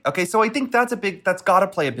recently. Okay, so I think that's got to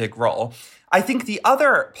play a big role. I think the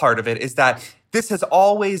other part of it is that this has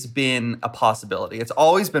always been a possibility. It's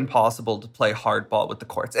always been possible to play hardball with the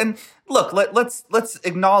courts. And look, let's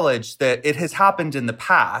acknowledge that it has happened in the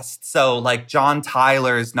past. So like John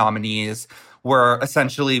Tyler's nominees were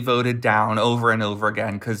essentially voted down over and over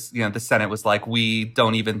again because, the Senate was like, we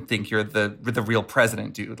don't even think you're the real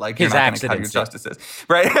president, dude. Like, you're not going to cut your justices.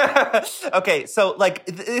 Right? Okay, so like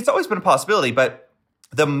it's always been a possibility, but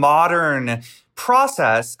the modern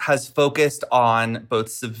process has focused on both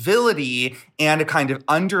civility and a kind of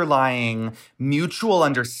underlying mutual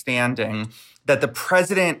understanding that the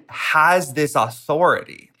president has this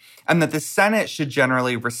authority and that the Senate should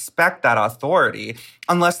generally respect that authority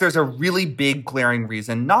unless there's a really big glaring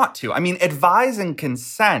reason not to. I mean, advise and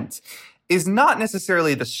consent is not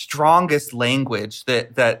necessarily the strongest language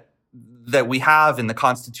that we have in the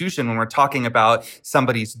Constitution when we're talking about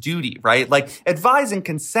somebody's duty, right? Like, advise and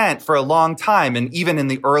consent for a long time, and even in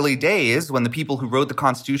the early days when the people who wrote the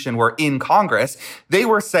Constitution were in Congress, they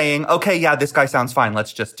were saying, okay, yeah, this guy sounds fine,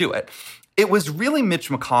 let's just do it. it was really Mitch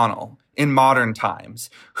McConnell in modern times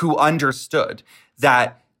who understood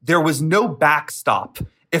that there was no backstop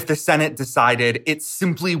if the Senate decided it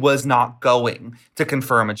simply was not going to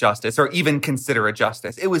confirm a justice or even consider a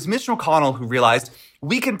justice. It was Mitch McConnell who realized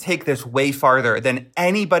we can take this way farther than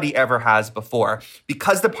anybody ever has before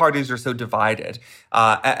because the parties are so divided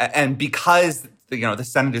and because the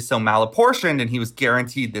Senate is so malapportioned and he was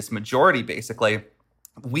guaranteed this majority, basically.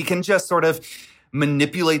 We can just sort of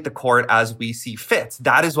manipulate the court as we see fit.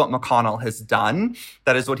 That is what McConnell has done.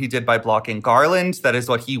 That is what he did by blocking Garland. That is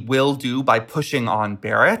what he will do by pushing on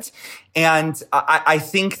Barrett. And I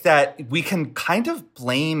think that we can kind of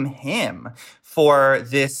blame him for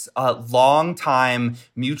this long time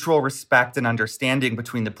mutual respect and understanding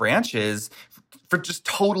between the branches for just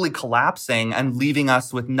totally collapsing and leaving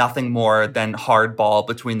us with nothing more than hardball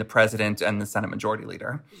between the president and the Senate Majority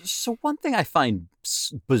Leader. So one thing I find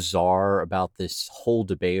bizarre about this whole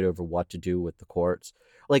debate over what to do with the courts,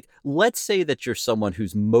 like, let's say that you're someone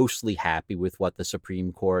who's mostly happy with what the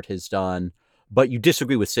Supreme Court has done, but you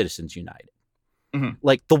disagree with Citizens United. Mm-hmm.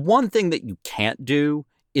 Like, the one thing that you can't do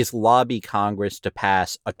is lobby Congress to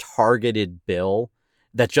pass a targeted bill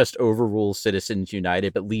that just overrules Citizens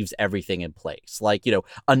United but leaves everything in place. Like,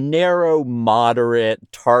 a narrow,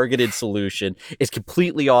 moderate, targeted solution is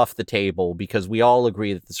completely off the table because we all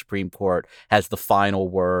agree that the Supreme Court has the final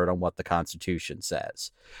word on what the Constitution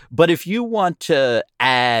says. But if you want to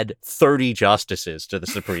add 30 justices to the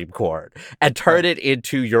Supreme Court and turn it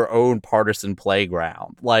into your own partisan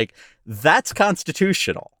playground, like, that's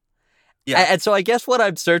constitutional. Yeah. And so I guess what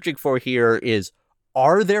I'm searching for here is,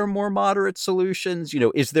 are there more moderate solutions?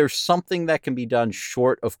 Is there something that can be done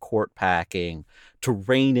short of court packing to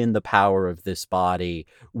rein in the power of this body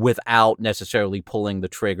without necessarily pulling the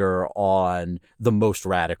trigger on the most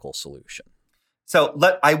radical solution? So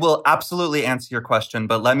I will absolutely answer your question,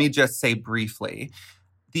 but let me just say briefly,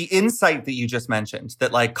 the insight that you just mentioned,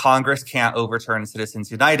 that like Congress can't overturn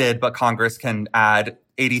Citizens United, but Congress can add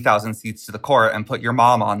 80,000 seats to the court and put your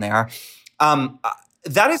mom on there.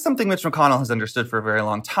 That is something Mitch McConnell has understood for a very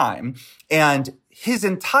long time. And his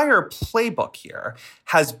entire playbook here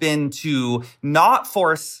has been to not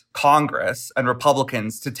force Congress and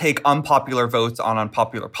Republicans to take unpopular votes on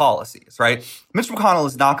unpopular policies, right? Mitch McConnell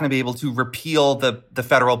is not going to be able to repeal the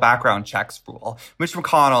federal background checks rule. Mitch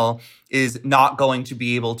McConnell is not going to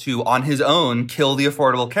be able to, on his own, kill the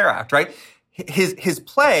Affordable Care Act, right? His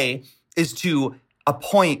play is to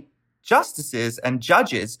appoint justices and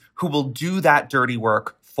judges who will do that dirty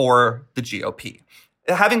work for the GOP.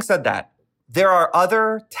 Having said that, there are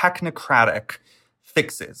other technocratic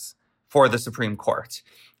fixes for the Supreme Court.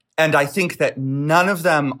 And I think that none of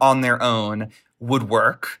them on their own would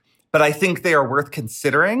work, but I think they are worth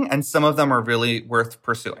considering, and some of them are really worth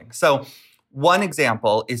pursuing. So one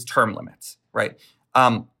example is term limits, right?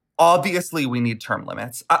 Obviously, we need term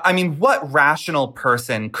limits. I mean, what rational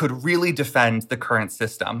person could really defend the current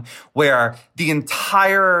system where the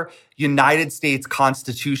entire United States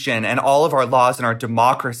Constitution and all of our laws and our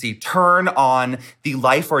democracy turn on the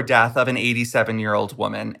life or death of an 87-year-old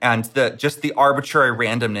woman and just the arbitrary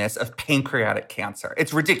randomness of pancreatic cancer?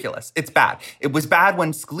 It's ridiculous. It's bad. It was bad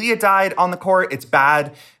when Scalia died on the court. It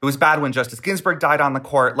was bad when Justice Ginsburg died on the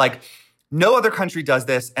court. Like, no other country does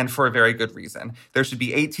this, and for a very good reason. There should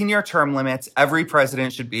be 18-year term limits. Every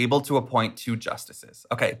president should be able to appoint 2 justices.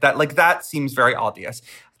 Okay, that seems very obvious.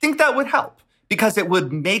 I think that would help because it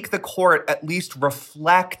would make the court at least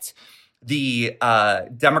reflect the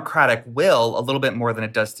Democratic will a little bit more than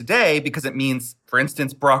it does today, because it means, for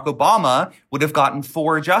instance, Barack Obama would have gotten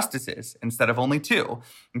 4 justices instead of only 2.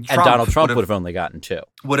 And Donald Trump would have only gotten 2.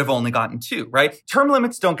 Would have only gotten 2, right? Term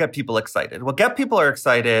limits don't get people excited. What get people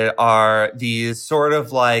excited are these sort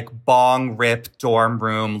of like bong-rip dorm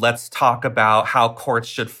room, let's talk about how courts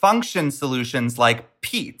should function solutions like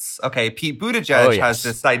Pete's. Okay, Pete Buttigieg has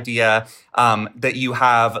this idea that you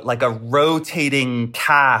have like a rotating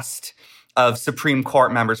cast of Supreme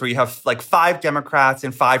Court members where you have like 5 Democrats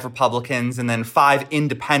and 5 Republicans and then 5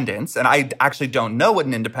 independents. And I actually don't know what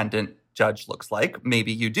an independent judge looks like.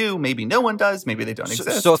 Maybe you do. Maybe no one does. Maybe they don't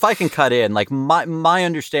exist. So if I can cut in, like my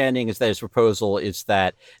understanding is that his proposal is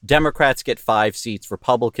that Democrats get 5 seats,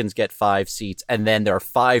 Republicans get 5 seats, and then there are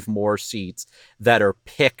 5 more seats that are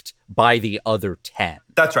picked by the other 10.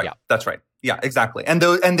 That's right. Yeah. That's right. Yeah, exactly. And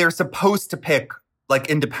they're supposed to pick like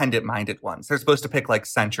independent-minded ones. They're supposed to pick like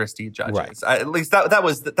centrist-y judges. Right. At least that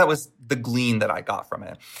was the glean that I got from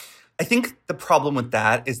it. I think the problem with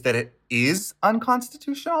that is that it is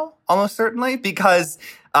unconstitutional, almost certainly, because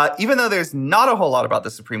even though there's not a whole lot about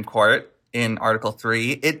the Supreme Court in Article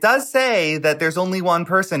 3, it does say that there's only one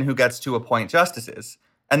person who gets to appoint justices.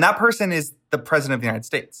 And that person is the president of the United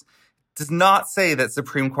States. It does not say that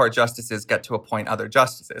Supreme Court justices get to appoint other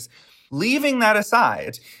justices. Leaving that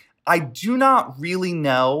aside, I do not really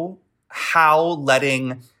know how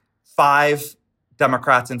letting 5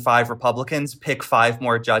 Democrats and 5 Republicans pick 5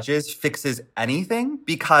 more judges fixes anything,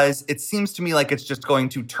 because it seems to me like it's just going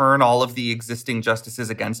to turn all of the existing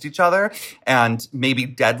justices against each other and maybe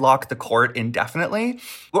deadlock the court indefinitely.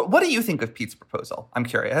 What do you think of Pete's proposal? I'm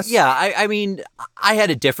curious. Yeah, I mean, I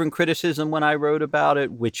had a different criticism when I wrote about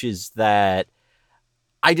it, which is that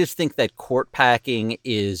I just think that court packing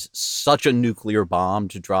is such a nuclear bomb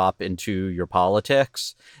to drop into your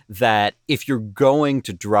politics that if you're going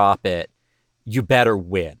to drop it, you better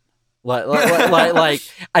win. Like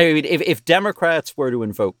I mean, if Democrats were to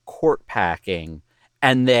invoke court packing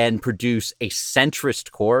and then produce a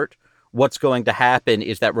centrist court, what's going to happen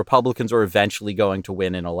is that Republicans are eventually going to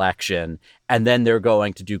win an election, and then they're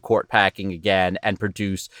going to do court packing again and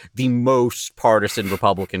produce the most partisan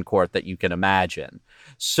Republican court that you can imagine.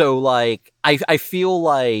 So, like, I feel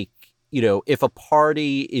like, you know, if a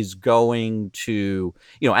party is going to,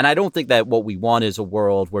 you know, and I don't think that what we want is a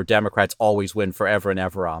world where Democrats always win forever and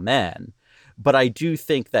ever, amen. But I do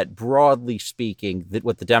think that, broadly speaking, that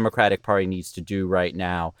what the Democratic Party needs to do right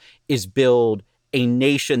now is build a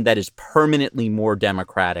nation that is permanently more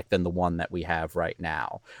democratic than the one that we have right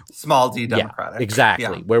now. Small d democratic. Yeah,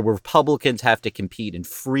 exactly. Yeah. Where Republicans have to compete in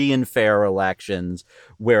free and fair elections,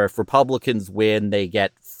 where if Republicans win, they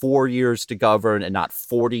get 4 years to govern and not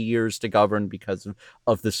 40 years to govern because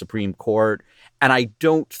of the Supreme Court. And I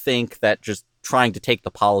don't think that just trying to take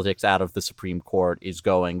the politics out of the Supreme Court is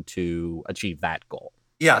going to achieve that goal.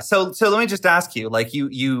 Yeah. So let me just ask you, like,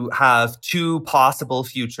 you have 2 possible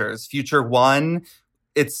futures. Future 1,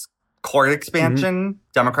 it's court expansion.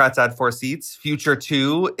 Democrats add 4 seats. Future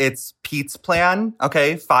 2, it's Pete's plan.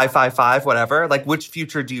 Okay, 5-5-5, whatever. Like, which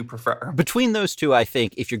future do you prefer? Between those 2, I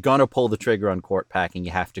think if you're going to pull the trigger on court packing,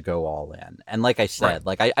 you have to go all in. And like I said,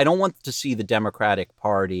 like I don't want to see the Democratic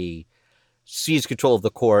Party seize control of the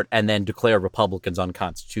court and then declare Republicans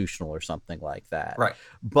unconstitutional or something like that. Right.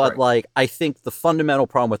 But like, I think the fundamental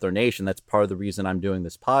problem with our nation, that's part of the reason I'm doing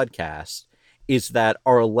this podcast, is that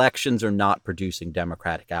our elections are not producing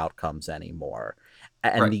democratic outcomes anymore.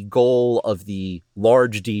 And the goal of the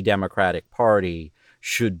large D Democratic Party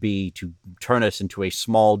should be to turn us into a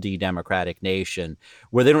small d democratic nation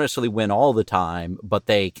where they don't necessarily win all the time, but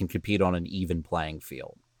they can compete on an even playing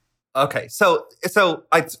field. Okay, so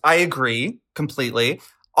I agree completely.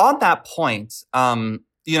 On that point,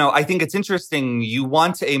 you know, I think it's interesting. You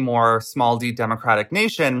want a more small d democratic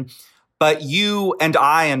nation, but you and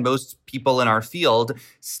I and most people in our field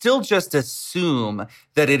still just assume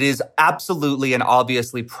that it is absolutely and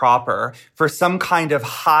obviously proper for some kind of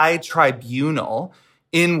high tribunal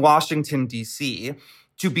in Washington, D.C.,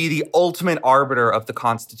 to be the ultimate arbiter of the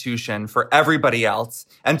Constitution for everybody else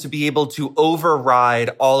and to be able to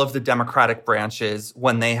override all of the Democratic branches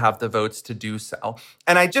when they have the votes to do so.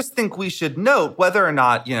 And I just think we should note whether or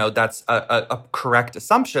not, you know, that's a correct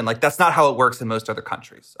assumption. Like, that's not how it works in most other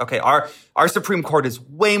countries. Okay, our Supreme Court is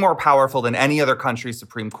way more powerful than any other country's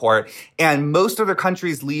Supreme Court. And most other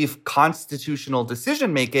countries leave constitutional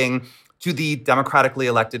decision-making to the democratically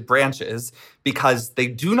elected branches because they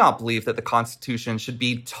do not believe that the Constitution should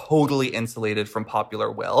be totally insulated from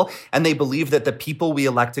popular will. And they believe that the people we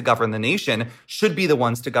elect to govern the nation should be the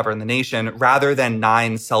ones to govern the nation rather than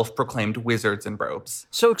 9 self-proclaimed wizards in robes.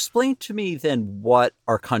 So explain to me then what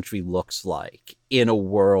our country looks like in a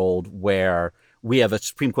world where we have a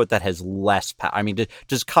Supreme Court that has less power. I mean,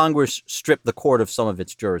 does Congress strip the court of some of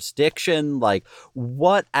its jurisdiction? Like,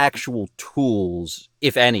 what actual tools,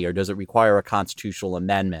 if any, or does it require a constitutional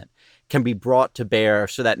amendment, can be brought to bear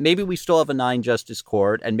so that maybe we still have a 9-justice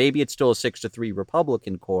court and maybe it's still a 6-3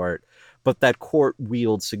 Republican court, but that court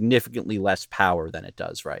wields significantly less power than it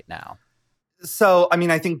does right now? So, I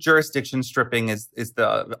mean, I think jurisdiction stripping is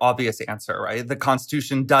the obvious answer, right? The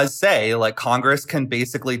Constitution does say, like, Congress can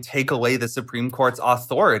basically take away the Supreme Court's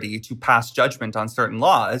authority to pass judgment on certain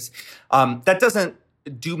laws. That doesn't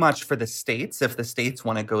do much for the states if the states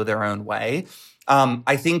want to go their own way.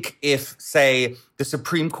 I think if, say, the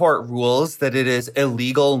Supreme Court rules that it is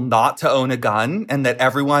illegal not to own a gun and that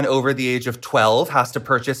everyone over the age of 12 has to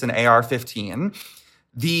purchase an AR-15,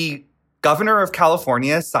 the Governor of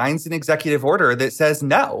California signs an executive order that says,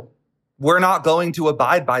 no, we're not going to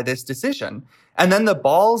abide by this decision. And then the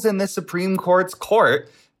ball's in the Supreme Court's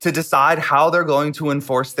court to decide how they're going to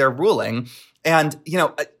enforce their ruling. And, you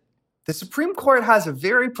know, The Supreme Court has a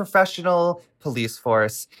very professional police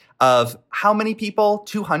force of how many people?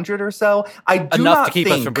 200 or so? I do enough not to keep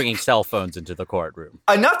think us from bringing cell phones into the courtroom.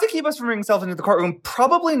 Enough to keep us from bringing cell phones into the courtroom.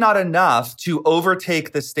 Probably not enough to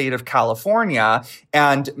overtake the state of California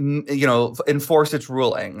and, enforce its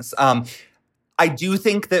rulings. I do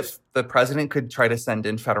think that the president could try to send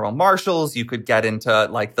in federal marshals. You could get into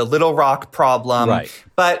like the Little Rock problem. Right.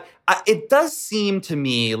 But it does seem to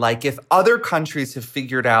me like if other countries have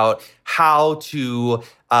figured out how to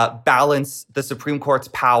balance the Supreme Court's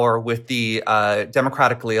power with the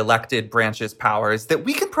democratically elected branch's powers, that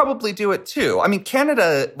we can probably do it too. I mean,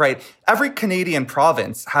 Canada, right? Every Canadian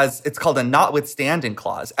province it's called a notwithstanding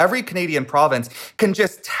clause. Every Canadian province can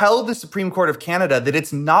just tell the Supreme Court of Canada that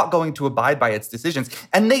it's not going to abide by its decisions,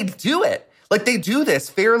 and they do it. Like, they do this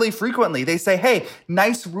fairly frequently. They say, hey,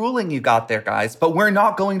 nice ruling you got there, guys, but we're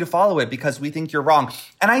not going to follow it because we think you're wrong.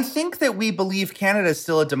 And I think that we believe Canada is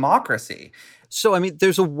still a democracy. So, I mean,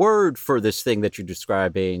 there's a word for this thing that you're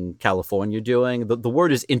describing California doing. The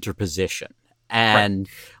word is interposition. And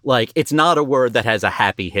like, it's not a word that has a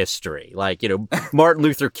happy history. Like, Martin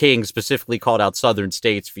Luther King specifically called out Southern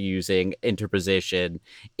states for using interposition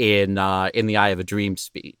in the Eye of a Dream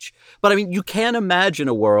speech. But I mean, you can imagine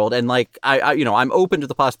a world, and like, I'm open to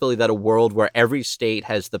the possibility that a world where every state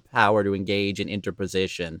has the power to engage in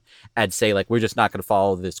interposition and say, like, we're just not going to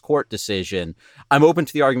follow this court decision. I'm open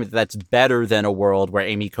to the argument that that's better than a world where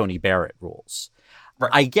Amy Coney Barrett rules.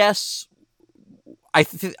 Right. I guess.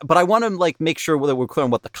 But I want to like make sure that we're clear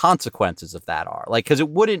on what the consequences of that are. Like, because it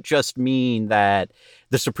wouldn't just mean that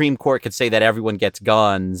the Supreme Court could say that everyone gets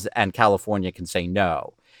guns and California can say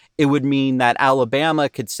no. It would mean that Alabama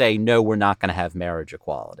could say, no, we're not going to have marriage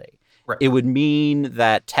equality. Right. It would mean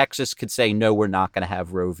that Texas could say, no, we're not going to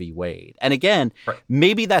have Roe v. Wade. And again,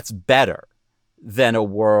 maybe that's better than a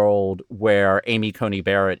world where Amy Coney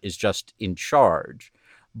Barrett is just in charge.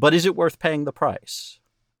 But is it worth paying the price?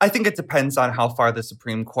 I think it depends on how far the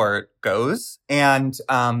Supreme Court goes. And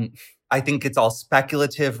I think it's all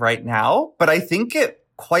speculative right now, but I think it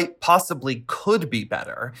quite possibly could be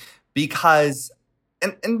better because,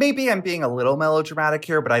 and maybe I'm being a little melodramatic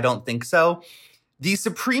here, but I don't think so. The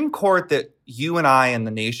Supreme Court that you and I and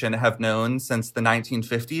the nation have known since the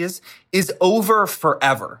 1950s is over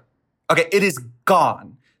forever. Okay, it is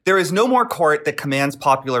gone. There is no more court that commands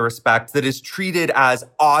popular respect, that is treated as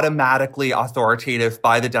automatically authoritative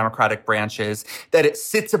by the democratic branches, that it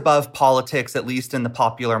sits above politics, at least in the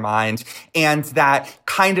popular mind, and that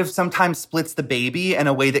kind of sometimes splits the baby in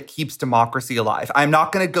a way that keeps democracy alive. I'm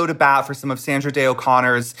not going to go to bat for some of Sandra Day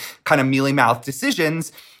O'Connor's kind of mealy-mouthed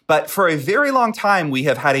decisions, but for a very long time, we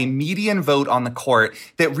have had a median vote on the court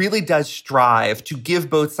that really does strive to give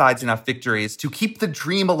both sides enough victories to keep the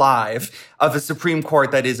dream alive of a Supreme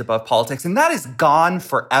Court that is above politics. And that is gone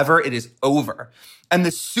forever. It is over. And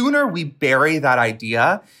the sooner we bury that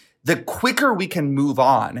idea, the quicker we can move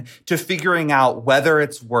on to figuring out whether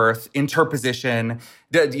it's worth interposition,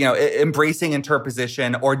 embracing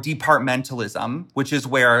interposition or departmentalism, which is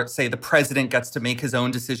where, say, the president gets to make his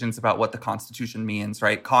own decisions about what the Constitution means,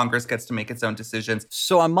 right? Congress gets to make its own decisions.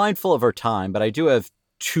 So I'm mindful of our time, but I do have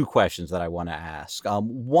two questions that I want to ask.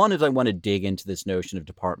 One is I want to dig into this notion of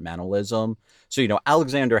departmentalism. So,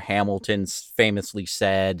 Alexander Hamilton famously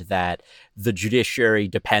said that the judiciary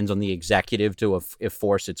depends on the executive to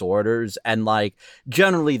enforce its orders. And like,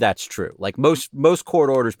 generally that's true. Like most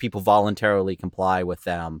court orders, people voluntarily comply with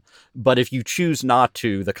them. But if you choose not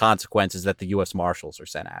to, the consequence is that the U.S. Marshals are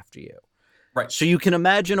sent after you. Right. So you can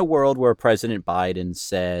imagine a world where President Biden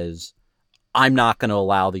says, I'm not going to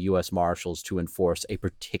allow the U.S. Marshals to enforce a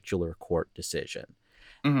particular court decision.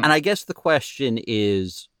 Mm-hmm. And I guess the question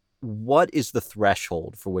is, what is the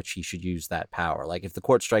threshold for which he should use that power? Like, if the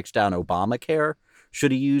court strikes down Obamacare,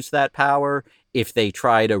 should he use that power? If they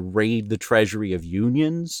try to raid the treasury of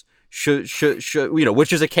unions, should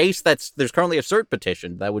which is a case there's currently a cert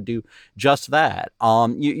petition that would do just that.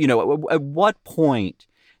 At what point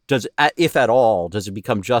if at all, does it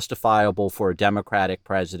become justifiable for a Democratic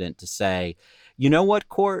president to say, you know what,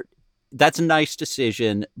 court, that's a nice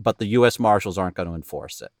decision, but the U.S. Marshals aren't going to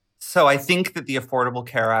enforce it? So I think that the Affordable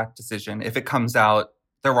Care Act decision, if it comes out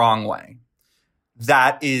the wrong way,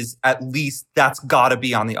 that's got to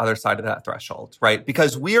be on the other side of that threshold, right?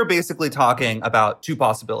 Because we are basically talking about two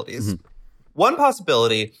possibilities. Mm-hmm. One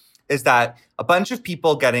possibility is that a bunch of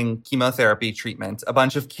people getting chemotherapy treatment, a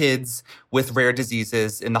bunch of kids with rare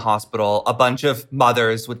diseases in the hospital, a bunch of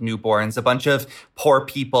mothers with newborns, a bunch of poor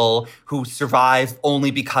people who survive only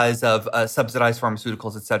because of subsidized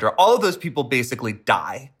pharmaceuticals, et cetera. All of those people basically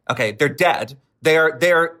die. Okay, they're dead.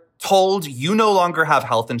 They're told you no longer have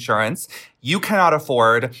health insurance. You cannot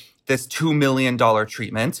afford this $2 million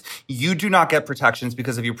treatment. You do not get protections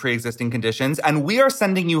because of your pre-existing conditions, and we are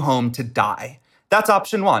sending you home to die. That's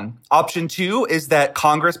option one. Option two is that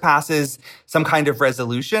Congress passes some kind of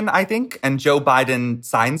resolution, I think, and Joe Biden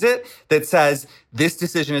signs it that says this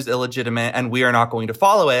decision is illegitimate and we are not going to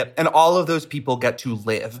follow it, and all of those people get to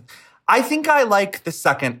live. I think I like the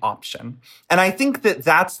second option. And I think that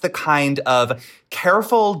that's the kind of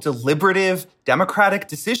careful, deliberative, democratic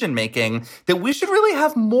decision-making that we should really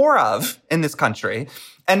have more of in this country,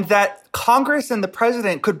 and that Congress and the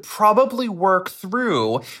president could probably work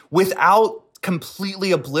through without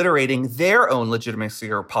completely obliterating their own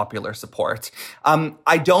legitimacy or popular support.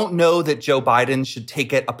 I don't know that Joe Biden should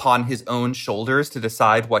take it upon his own shoulders to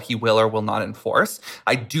decide what he will or will not enforce.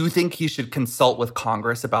 I do think he should consult with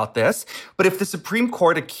Congress about this. But if the Supreme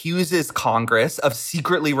Court accuses Congress of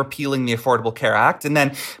secretly repealing the Affordable Care Act and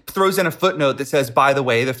then throws in a footnote that says, by the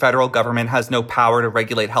way, the federal government has no power to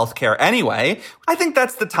regulate healthcare anyway, I think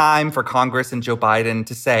that's the time for Congress and Joe Biden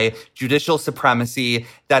to say judicial supremacy,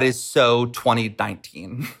 that is so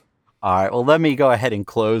 2019. All right. Well, let me go ahead and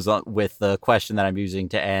close with the question that I'm using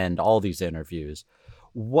to end all these interviews.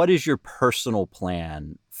 What is your personal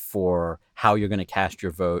plan for how you're going to cast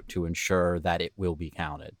your vote to ensure that it will be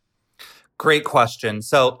counted? Great question.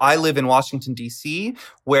 So I live in Washington, D.C.,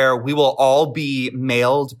 where we will all be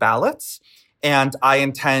mailed ballots. And I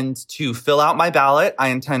intend to fill out my ballot. I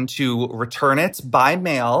intend to return it by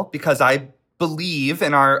mail because I believe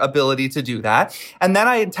in our ability to do that. And then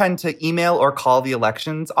I intend to email or call the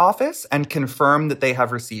elections office and confirm that they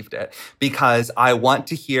have received it, because I want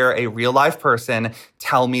to hear a real live person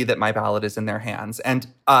tell me that my ballot is in their hands. And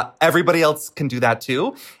everybody else can do that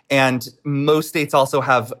too. And most states also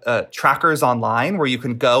have trackers online where you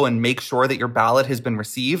can go and make sure that your ballot has been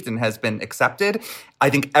received and has been accepted.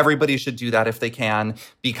 I think everybody should do that if they can,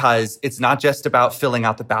 because it's not just about filling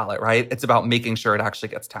out the ballot, right? It's about making sure it actually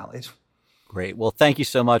gets tallied. Great. Well, thank you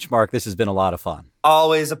so much, Mark. This has been a lot of fun.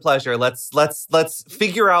 Always a pleasure. Let's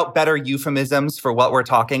figure out better euphemisms for what we're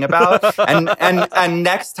talking about. and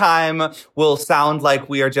next time we'll sound like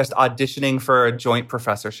we are just auditioning for a joint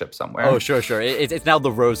professorship somewhere. Oh, sure. It's now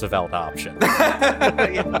the Roosevelt option.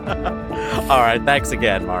 Yeah. All right. Thanks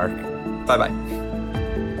again, Mark. Bye-bye.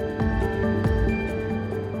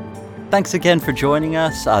 Thanks again for joining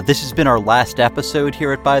us. This has been our last episode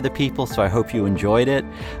here at By the People, so I hope you enjoyed it.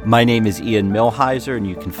 My name is Ian Millhiser, and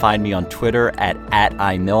you can find me on Twitter at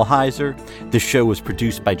 @imillhiser. This show was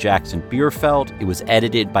produced by Jackson Bierfeld. It was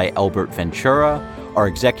edited by Albert Ventura. Our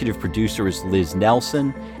executive producer is Liz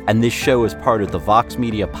Nelson, and this show is part of the Vox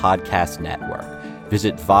Media Podcast Network.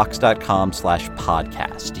 Visit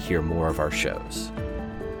vox.com/podcast to hear more of our shows.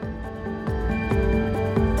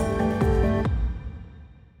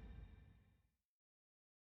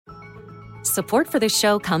 Support for this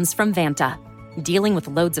show comes from Vanta. Dealing with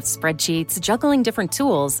loads of spreadsheets, juggling different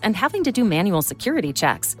tools, and having to do manual security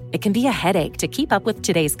checks, it can be a headache to keep up with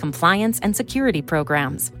today's compliance and security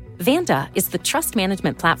programs. Vanta is the trust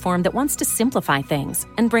management platform that wants to simplify things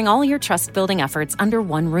and bring all your trust-building efforts under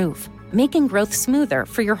one roof, making growth smoother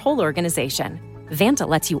for your whole organization. Vanta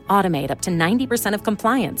lets you automate up to 90% of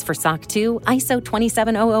compliance for SOC 2, ISO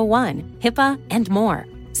 27001, HIPAA, and more.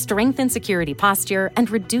 Strengthen security posture, and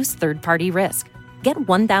reduce third-party risk. Get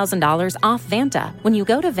 $1,000 off Vanta when you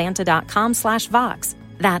go to vanta.com/Vox.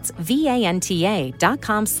 That's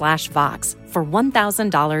VANTA.com/Vox for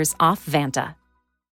 $1,000 off Vanta.